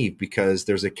Adam and Eve, because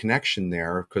there's a connection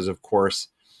there. Because of course,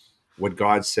 what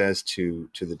God says to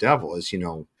the devil is,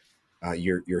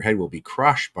 your head will be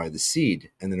crushed by the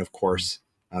seed, and then of course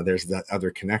there's that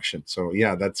other connection. So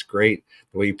yeah, that's great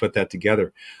the way you put that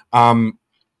together.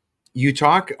 You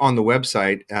talk on the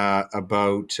website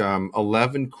about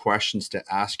 11 questions to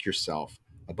ask yourself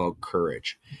about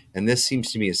courage, and this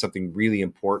seems to me is something really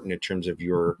important in terms of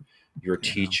your Yeah.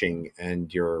 teaching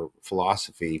and your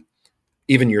philosophy,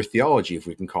 even your theology, if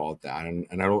we can call it that. And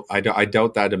I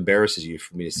doubt that embarrasses you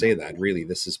for me to say that. Really,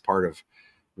 this is part of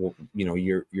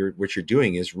your what you're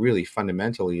doing is really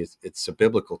fundamentally it's a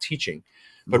biblical teaching.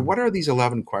 But Mhm. what are these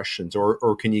 11 questions,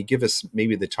 or can you give us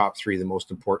maybe the top three, the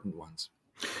most important ones?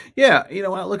 Yeah.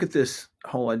 When I look at this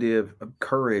whole idea of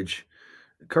courage,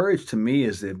 courage to me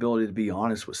is the ability to be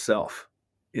honest with self.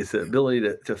 It's the Yeah.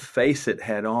 ability to face it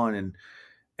head on.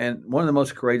 And one of the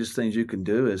most courageous things you can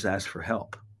do is ask for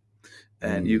help.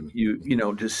 And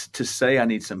Mm, just to say I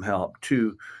need some help,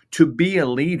 to be a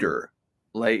leader,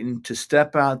 Leighton, to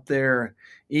step out there,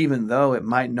 even though it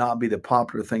might not be the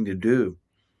popular thing to do.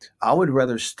 I would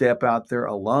rather step out there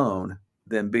alone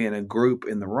than be in a group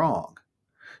in the wrong.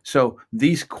 So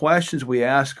these questions we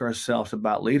ask ourselves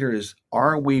about leaders,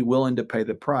 are we willing to pay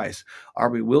the price? Are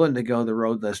we willing to go the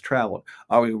road less traveled?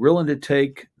 Are we willing to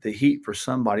take the heat for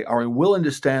somebody? Are we willing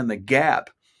to stand the gap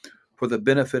for the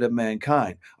benefit of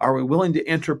mankind? Are we willing to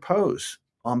interpose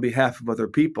on behalf of other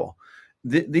people?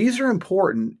 These are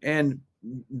important, and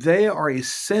they are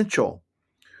essential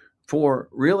for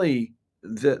really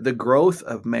the growth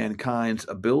of mankind's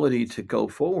ability to go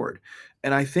forward.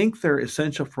 And I think they're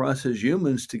essential for us as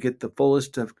humans to get the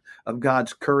fullest of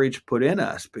God's courage put in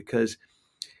us, because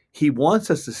he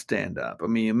wants us to stand up. I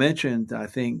mean, you mentioned, I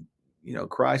think,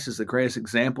 Christ is the greatest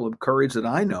example of courage that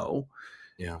I know,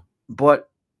 yeah. but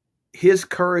his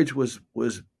courage was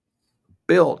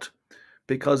built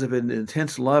because of an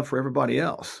intense love for everybody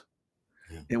else.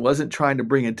 Yeah. It wasn't trying to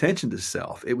bring attention to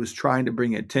self. It was trying to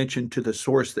bring attention to the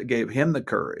source that gave him the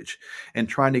courage, and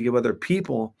trying to give other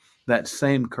people that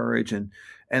same courage. And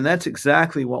that's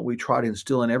exactly what we try to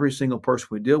instill in every single person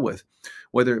we deal with,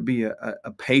 whether it be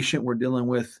a patient we're dealing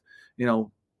with,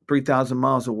 3,000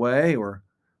 miles away, or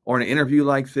an interview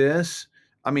like this.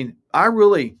 I mean, I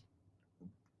really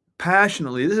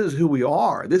passionately, this is who we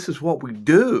are. This is what we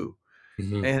do.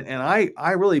 Mhm. And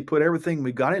I really put everything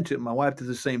we got into it. My wife did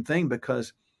the same thing,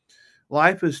 because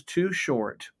life is too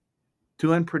short,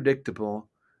 too unpredictable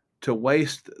to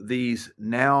waste these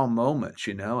now moments.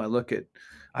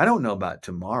 I don't know about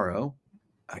tomorrow.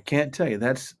 I can't tell you.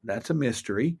 That's a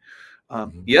mystery.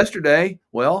 Yesterday,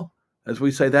 well, as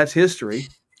we say, that's history.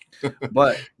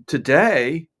 But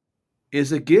today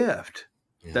is a gift.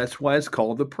 Yeah. That's why it's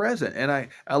called the present. And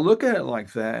I look at it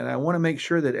like that, and I want to make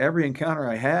sure that every encounter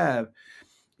I have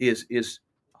is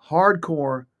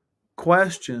hardcore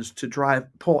questions to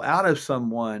pull out of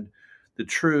someone the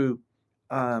true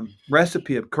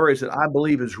recipe of courage that I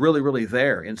believe is really, really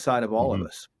there inside of all of hmm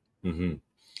us. hmm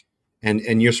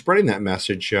And you're spreading that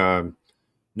message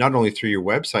not only through your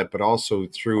website, but also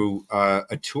through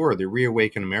a tour, the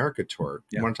Reawaken America tour.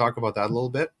 You Yeah. want to talk about that a little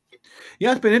bit?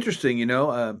 Yeah, it's been interesting.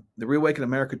 The Reawaken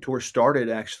America tour started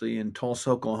actually in Tulsa,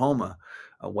 Oklahoma,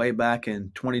 way back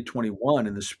in 2021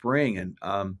 in the spring. And,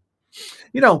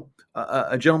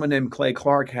 a gentleman named Clay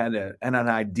Clark had an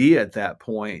idea at that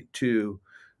point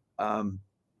um,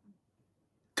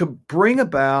 to bring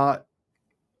about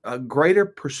a greater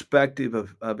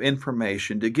perspective of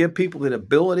information, to give people the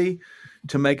ability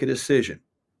to make a decision,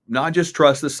 not just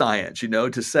trust the science,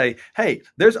 to say, hey,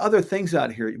 there's other things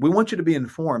out here. We want you to be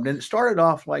informed. And it started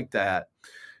off like that.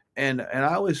 And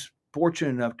I was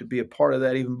fortunate enough to be a part of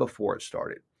that even before it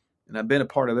started. And I've been a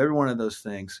part of every one of those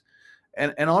things.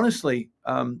 And honestly,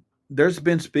 there's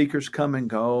been speakers come and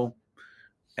go,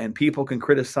 and people can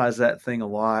criticize that thing a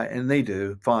lot, and they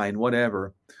do, fine,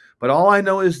 whatever. But all I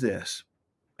know is this,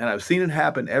 and I've seen it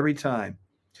happen every time.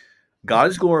 God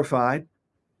is glorified,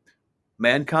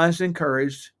 mankind's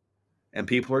encouraged, and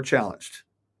people are challenged.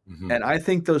 Mm-hmm. And I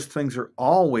think those things are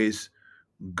always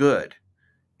good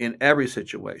in every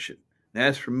situation. And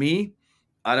as for me,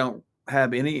 I don't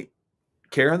have any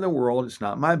care in the world. It's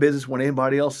not my business what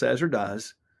anybody else says or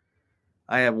does.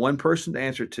 I have one person to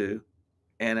answer to,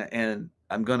 and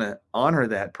I'm going to honor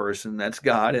that person. That's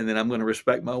God. And then I'm going to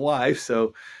respect my wife.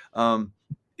 So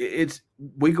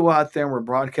we go out there and we're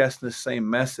broadcasting the same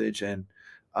message. And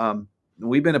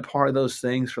we've been a part of those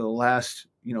things for the last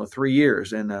 3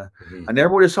 years. And I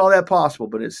never would have saw that possible,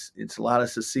 but it's allowed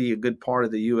us to see a good part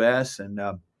of the U.S. and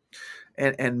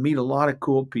meet a lot of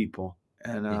cool people.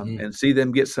 And see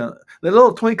them get the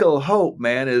little twinkle of hope,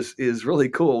 man, is really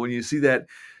cool when you see that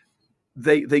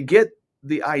they get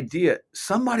the idea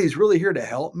somebody's really here to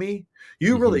help me.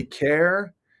 You really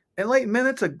care, and like, man,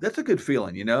 that's a good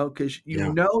feeling, because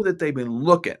know that they've been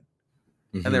looking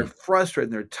and they're frustrated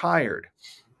and they're tired,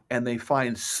 and they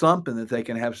find something that they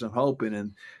can have some hope in,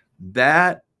 and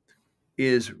that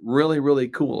is really, really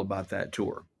cool about that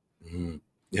tour.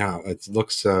 Yeah, it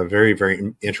looks very,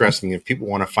 very interesting. If people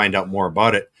want to find out more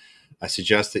about it, I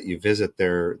suggest that you visit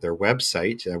their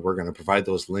website. We're going to provide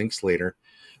those links later.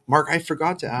 Mark, I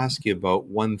forgot to ask you about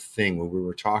one thing when we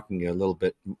were talking a little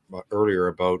bit earlier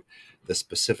about the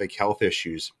specific health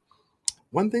issues.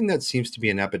 One thing that seems to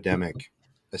be an epidemic,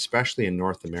 especially in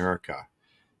North America,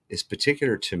 is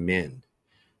particular to men.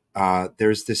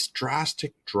 There's this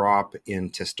drastic drop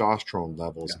in testosterone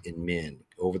levels in men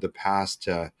over the past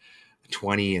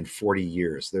 20 and 40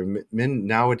 years. Men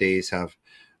nowadays have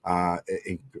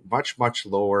much, much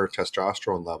lower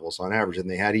testosterone levels on average than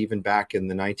they had even back in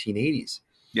the 1980s.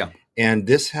 Yeah. And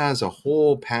this has a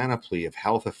whole panoply of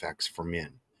health effects for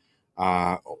men,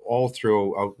 all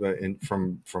through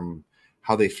from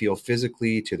how they feel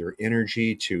physically to their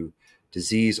energy to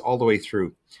disease, all the way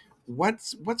through.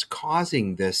 What's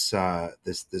causing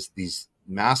these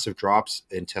massive drops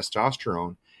in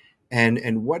testosterone,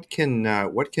 and what can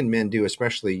men do,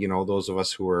 especially those of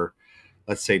us who are,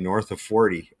 let's say, north of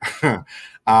 40?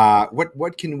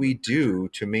 What can we do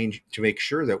to make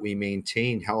sure that we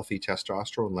maintain healthy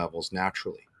testosterone levels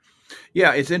naturally?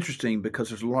 Yeah, it's interesting because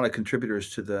there's a lot of contributors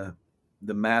to the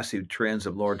massive trends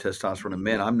of lower testosterone in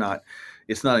men.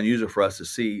 It's not unusual for us to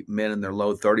see men in their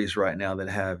low 30s right now that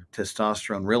have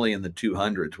testosterone really in the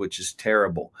 200s, which is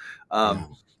terrible.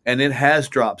 And it has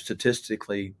dropped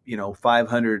statistically,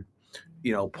 500,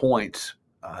 points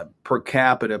per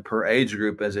capita per age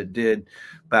group as it did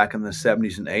back in the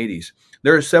 70s and 80s.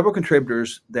 There are several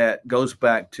contributors that goes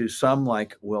back to some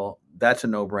like, well, that's a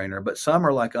no-brainer, but some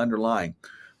are like underlying.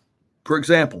 For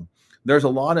example, there's a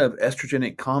lot of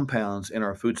estrogenic compounds in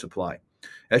our food supply.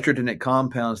 Estrogenic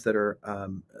compounds that are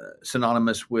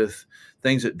synonymous with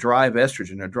things that drive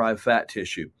estrogen or drive fat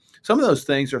tissue. Some of those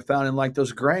things are found in like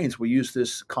those grains. We use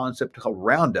this concept called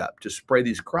Roundup to spray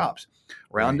these crops.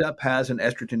 Roundup has an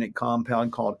estrogenic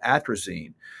compound called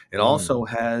atrazine. It also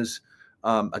has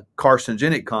a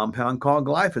carcinogenic compound called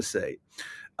glyphosate.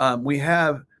 We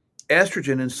have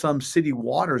estrogen in some city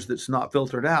waters that's not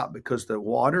filtered out because the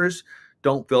waters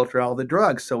don't filter out all the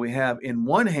drugs. So we have, in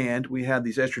one hand, we have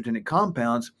these estrogenic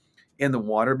compounds in the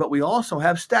water, but we also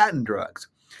have statin drugs.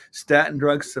 Statin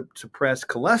drugs suppress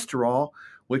cholesterol,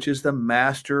 which is the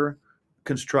master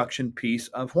construction piece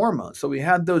of hormones. So we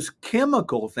had those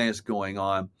chemical things going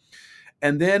on.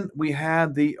 And then we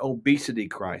had the obesity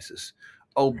crisis.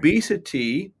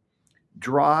 Obesity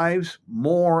drives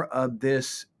more of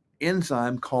this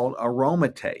enzyme called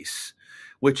aromatase,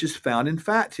 which is found in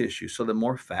fat tissue. So the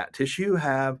more fat tissue you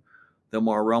have, the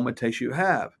more aromatase you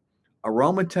have.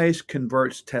 Aromatase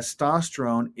converts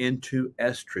testosterone into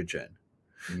estrogen.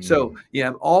 So Mm. you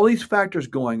have all these factors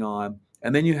going on,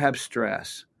 and then you have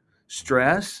stress.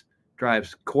 Stress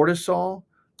drives cortisol.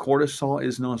 Cortisol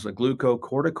is known as a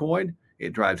glucocorticoid.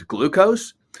 It drives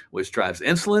glucose, which drives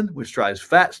insulin, which drives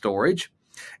fat storage.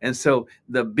 And so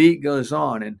the beat goes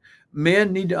on. And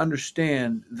men need to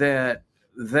understand that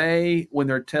when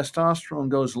their testosterone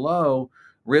goes low,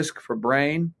 risk for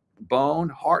brain, bone,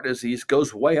 heart disease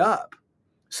goes way up.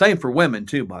 Same for women,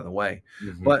 too, by the way.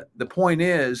 Mhm. But the point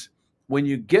is, when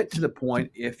you get to the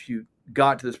point, if you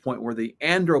got to this point where the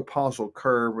andropausal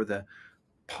curve or the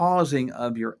pausing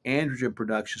of your androgen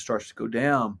production starts to go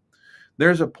down,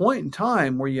 there's a point in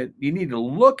time where you need to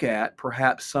look at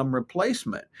perhaps some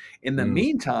replacement. In the Mm.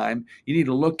 meantime, you need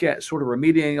to look at sort of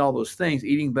remediating all those things,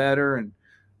 eating better and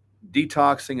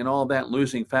detoxing and all that,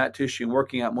 losing fat tissue and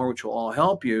working out more, which will all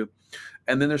help you.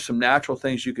 And then there's some natural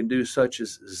things you can do, such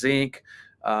as zinc,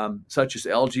 such as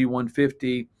LG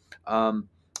 150.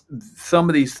 Some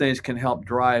of these things can help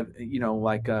drive,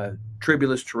 like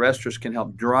Tribulus terrestris can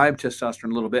help drive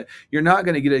testosterone a little bit. You're not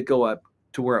going to get it go up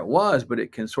to where it was, but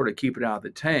it can sort of keep it out of the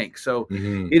tank. So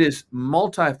Mhm. it is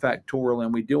multifactorial,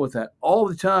 and we deal with that all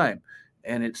the time.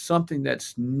 And it's something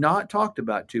that's not talked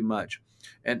about too much.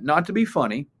 And not to be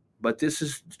funny, but this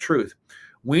is the truth.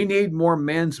 We need more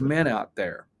men's men out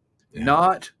there, Yeah.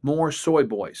 not more soy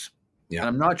boys. Yeah. And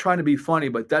I'm not trying to be funny,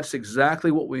 but that's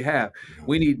exactly what we have. Yeah.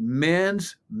 We need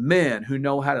men's men who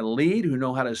know how to lead, who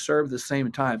know how to serve at the same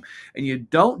time. And you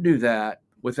don't do that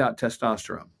without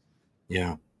testosterone.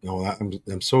 Yeah. No,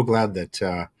 I'm so glad that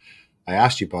I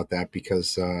asked you about that,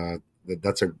 because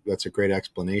that's a great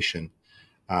explanation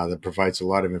that provides a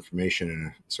lot of information in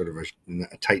a sort of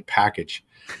a tight package.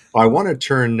 Well, I want to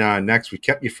turn next. We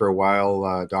kept you for a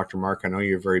while, Dr. Mark. I know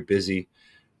you're very busy.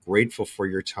 Grateful for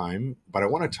your time, but I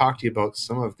want to talk to you about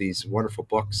some of these wonderful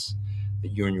books that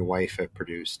you and your wife have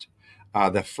produced.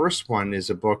 The first one is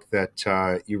a book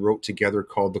that you wrote together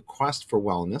called The Quest for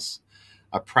Wellness,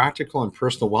 a practical and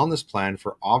personal wellness plan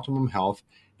for optimum health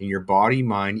in your body,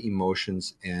 mind,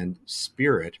 emotions, and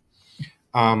spirit.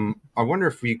 I wonder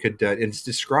if we could, it's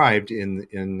described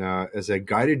in as a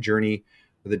guided journey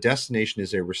where the destination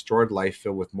is a restored life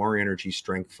filled with more energy,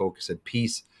 strength, focus, and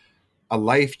peace, a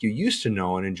life you used to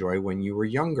know and enjoy when you were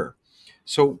younger.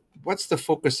 So what's the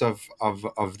focus of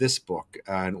this book,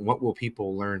 and what will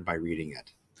people learn by reading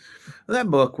it?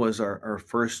 That book was our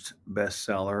first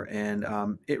bestseller,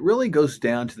 and it really goes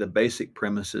down to the basic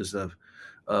premises of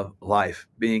life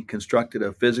being constructed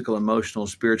of physical, emotional,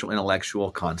 spiritual,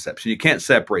 intellectual concepts. And you can't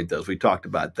separate those. We talked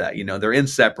about that. They're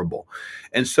inseparable.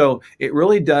 And so it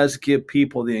really does give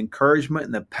people the encouragement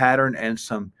and the pattern and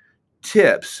some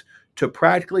tips to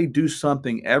practically do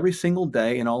something every single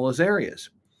day in all those areas.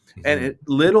 And Mhm.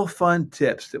 little fun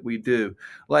tips that we do,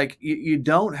 like you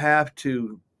don't have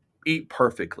to eat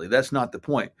perfectly. That's not the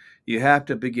point. You have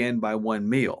to begin by one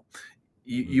meal.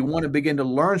 You want to begin to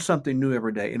learn something new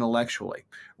every day intellectually.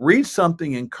 Read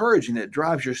something encouraging that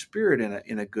drives your spirit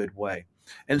in a good way.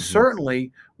 And Mhm.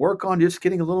 certainly work on just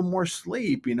getting a little more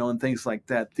sleep, and things like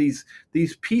that. These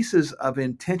pieces of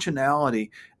intentionality.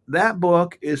 That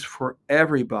book is for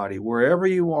everybody. Wherever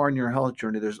you are in your health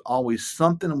journey, there's always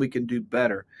something we can do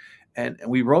better. And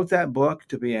we wrote that book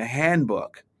to be a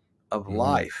handbook of Mhm.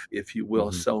 life, if you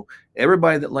will. Mhm. So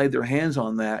everybody that laid their hands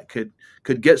on that could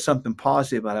get something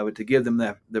positive out of it to give them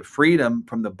that the freedom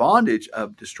from the bondage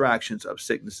of distractions of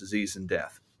sickness, disease, and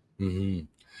death. Mhm.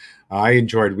 I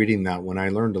enjoyed reading that one. I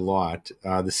learned a lot.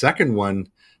 The second one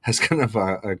has kind of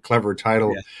a clever Yeah.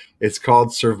 title. It's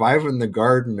called Surviving the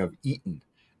Garden of Eden.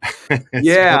 It's got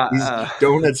Yeah. these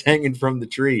donuts hanging from the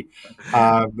tree.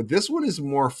 But this one is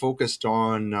more focused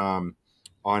on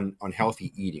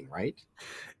healthy eating, right?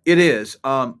 It is.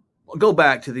 I'll go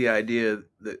back to the idea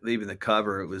that even the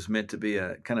cover, it was meant to be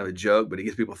a kind of a joke, but it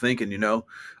gets people thinking,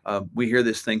 we hear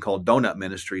this thing called donut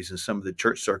ministries in some of the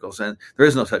church circles, and there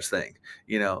is no such thing.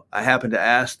 I happened to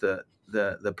ask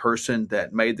the person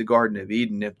that made the Garden of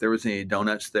Eden if there was any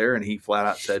donuts there, and he flat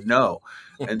out said no.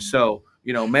 And so,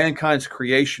 mankind's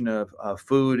creation of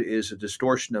food is a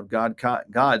distortion of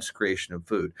God's creation of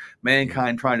food. Yeah.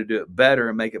 Mankind trying to do it better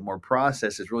and make it more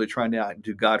processed is really trying to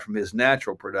outdo God from his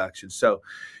natural production. So,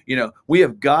 we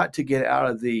have got to get out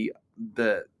of the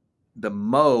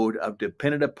mode of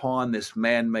dependent upon this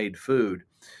man-made food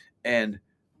And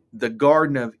the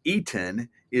Garden of Eden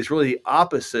is really the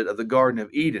opposite of the Garden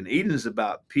of Eden. Eden is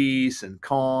about peace and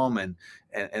calm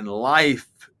and life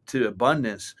to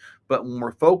abundance. But when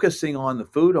we're focusing on the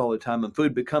food all the time and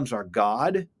food becomes our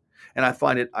God, and I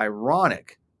find it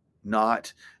ironic,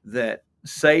 not that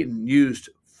Satan used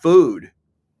food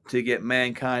to get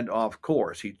mankind off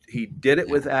course. He did it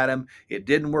with Adam. It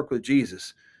didn't work with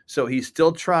Jesus. So he's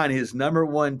still trying his number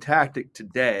one tactic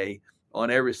today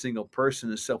on every single person.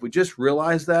 And so if we just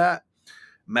realize that,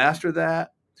 master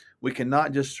that, we can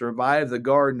not just survive the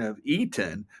Garden of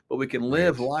Eden, but we can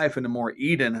live Right. life in a more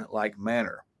Eden-like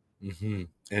manner. Mm-hmm.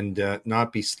 And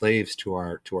not be slaves to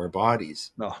our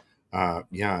bodies. Oh,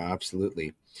 Yeah,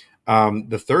 absolutely.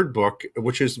 The third book,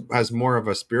 which has more of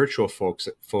a spiritual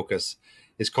focus,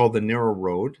 is called The Narrow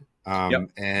Road, yep.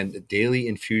 and Daily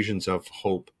Infusions of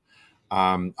Hope.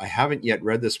 I haven't yet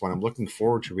read this one. I'm looking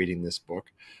forward to reading this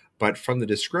book, but from the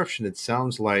description, it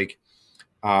sounds like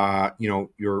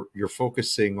you're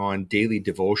focusing on daily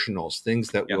devotionals,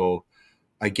 things that Yep. will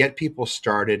get people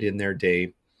started in their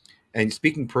day. And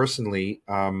speaking personally,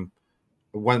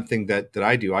 one thing that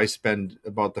I do, I spend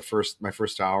about my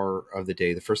first hour of the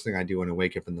day. The first thing I do when I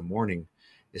wake up in the morning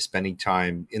is spending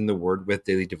time in the Word with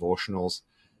daily devotionals.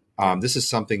 This is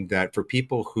something that for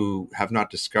people who have not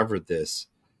discovered this,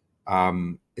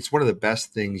 it's one of the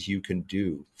best things you can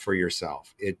do for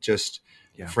yourself. It just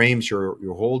frames your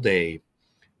whole day.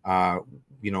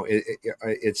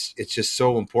 It's just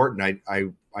so important.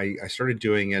 I started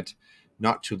doing it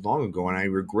not too long ago, and I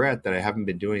regret that I haven't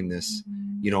been doing this,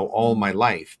 all my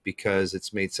life, because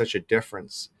it's made such a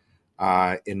difference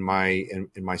in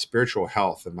my spiritual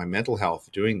health and my mental health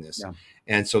doing this. Yeah.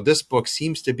 And so this book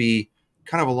seems to be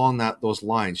kind of along those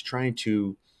lines, trying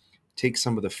to take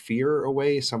some of the fear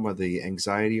away, some of the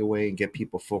anxiety away, and get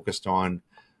people focused on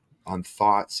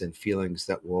thoughts and feelings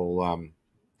that will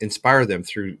inspire them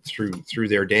through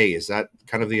their day. Is that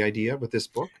kind of the idea with this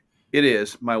book? It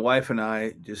is. My wife and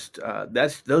I just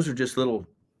those are just little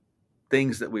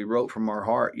things that we wrote from our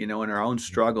heart, in our own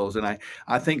struggles. And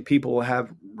I think people will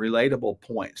have relatable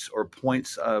points or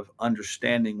points of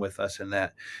understanding with us in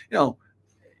that,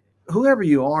 whoever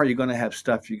you are, you're going to have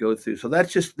stuff you go through. So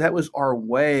that was our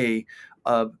way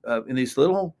of in these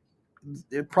little,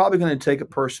 it's probably going to take a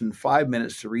person 5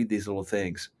 minutes to read these little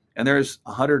things. And there's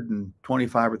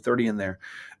 125 or 30 in there.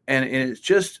 And it's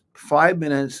just 5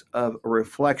 minutes of a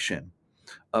reflection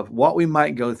of what we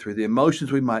might go through, the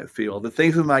emotions we might feel, the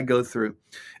things we might go through.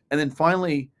 And then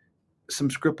finally, some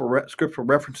scriptural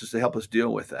references to help us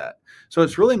deal with that. So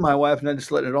it's really my wife and I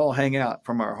just letting it all hang out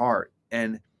from our heart.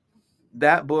 And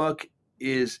that book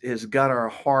has got our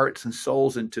hearts and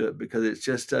souls into it because it's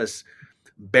just us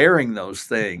bearing those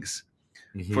things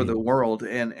for the world.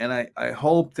 And I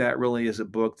hope that really is a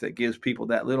book that gives people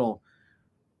that little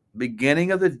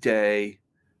beginning of the day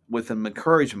with some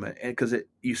encouragement. And because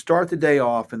you start the day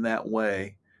off in that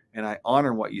way, and I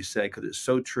honor what you say because it's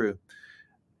so true.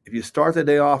 If you start the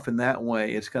day off in that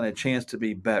way, it's got a chance to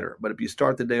be better. But if you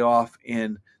start the day off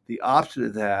in the opposite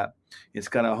of that, it's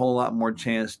got a whole lot more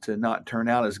chance to not turn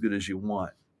out as good as you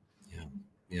want.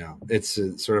 Yeah. It's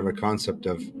sort of a concept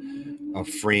of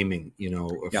framing,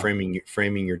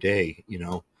 framing your day.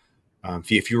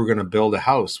 If you were going to build a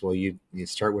house, well, you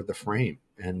start with the frame,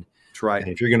 and That's right.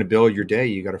 And if you're going to build your day,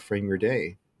 you got to frame your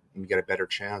day, and you get a better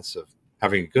chance of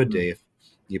having a good day if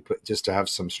you put just to have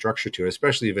some structure to it,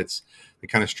 especially if it's the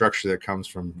kind of structure that comes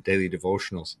from daily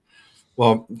devotionals.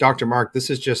 Well, Dr. Mark, this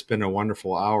has just been a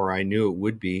wonderful hour. I knew it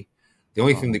would be. The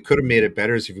only thing that could have made it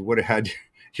better is if you would have had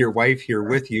your wife here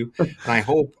with you. And I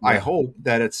hope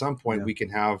that at some point we can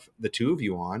have the two of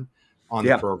you on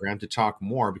the program to talk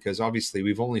more, because obviously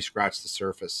we've only scratched the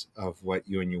surface of what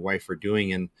you and your wife are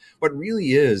doing and what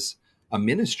really is a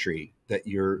ministry that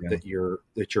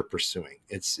you're pursuing.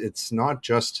 It's not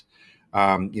just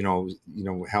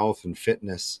health and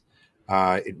fitness.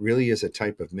 It really is a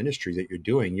type of ministry that you're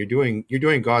doing. You're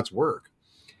doing God's work.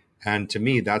 And to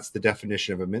me, that's the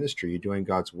definition of a ministry. You're doing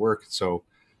God's work. So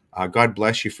God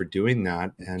bless you for doing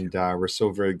that. And we're so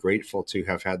very grateful to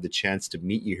have had the chance to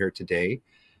meet you here today,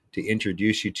 to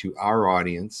introduce you to our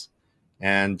audience.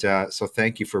 And so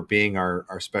thank you for being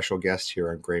our special guest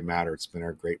here on Gray Matter. It's been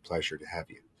our great pleasure to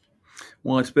have you.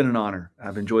 Well, it's been an honor.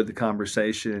 I've enjoyed the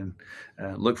conversation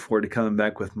and look forward to coming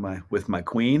back with my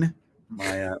queen,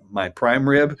 my prime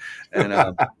rib.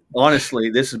 And honestly,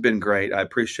 this has been great. I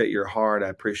appreciate your heart. I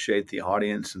appreciate the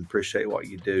audience and appreciate what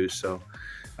you do. So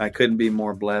I couldn't be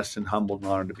more blessed and humbled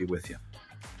and honored to be with you.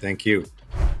 Thank you.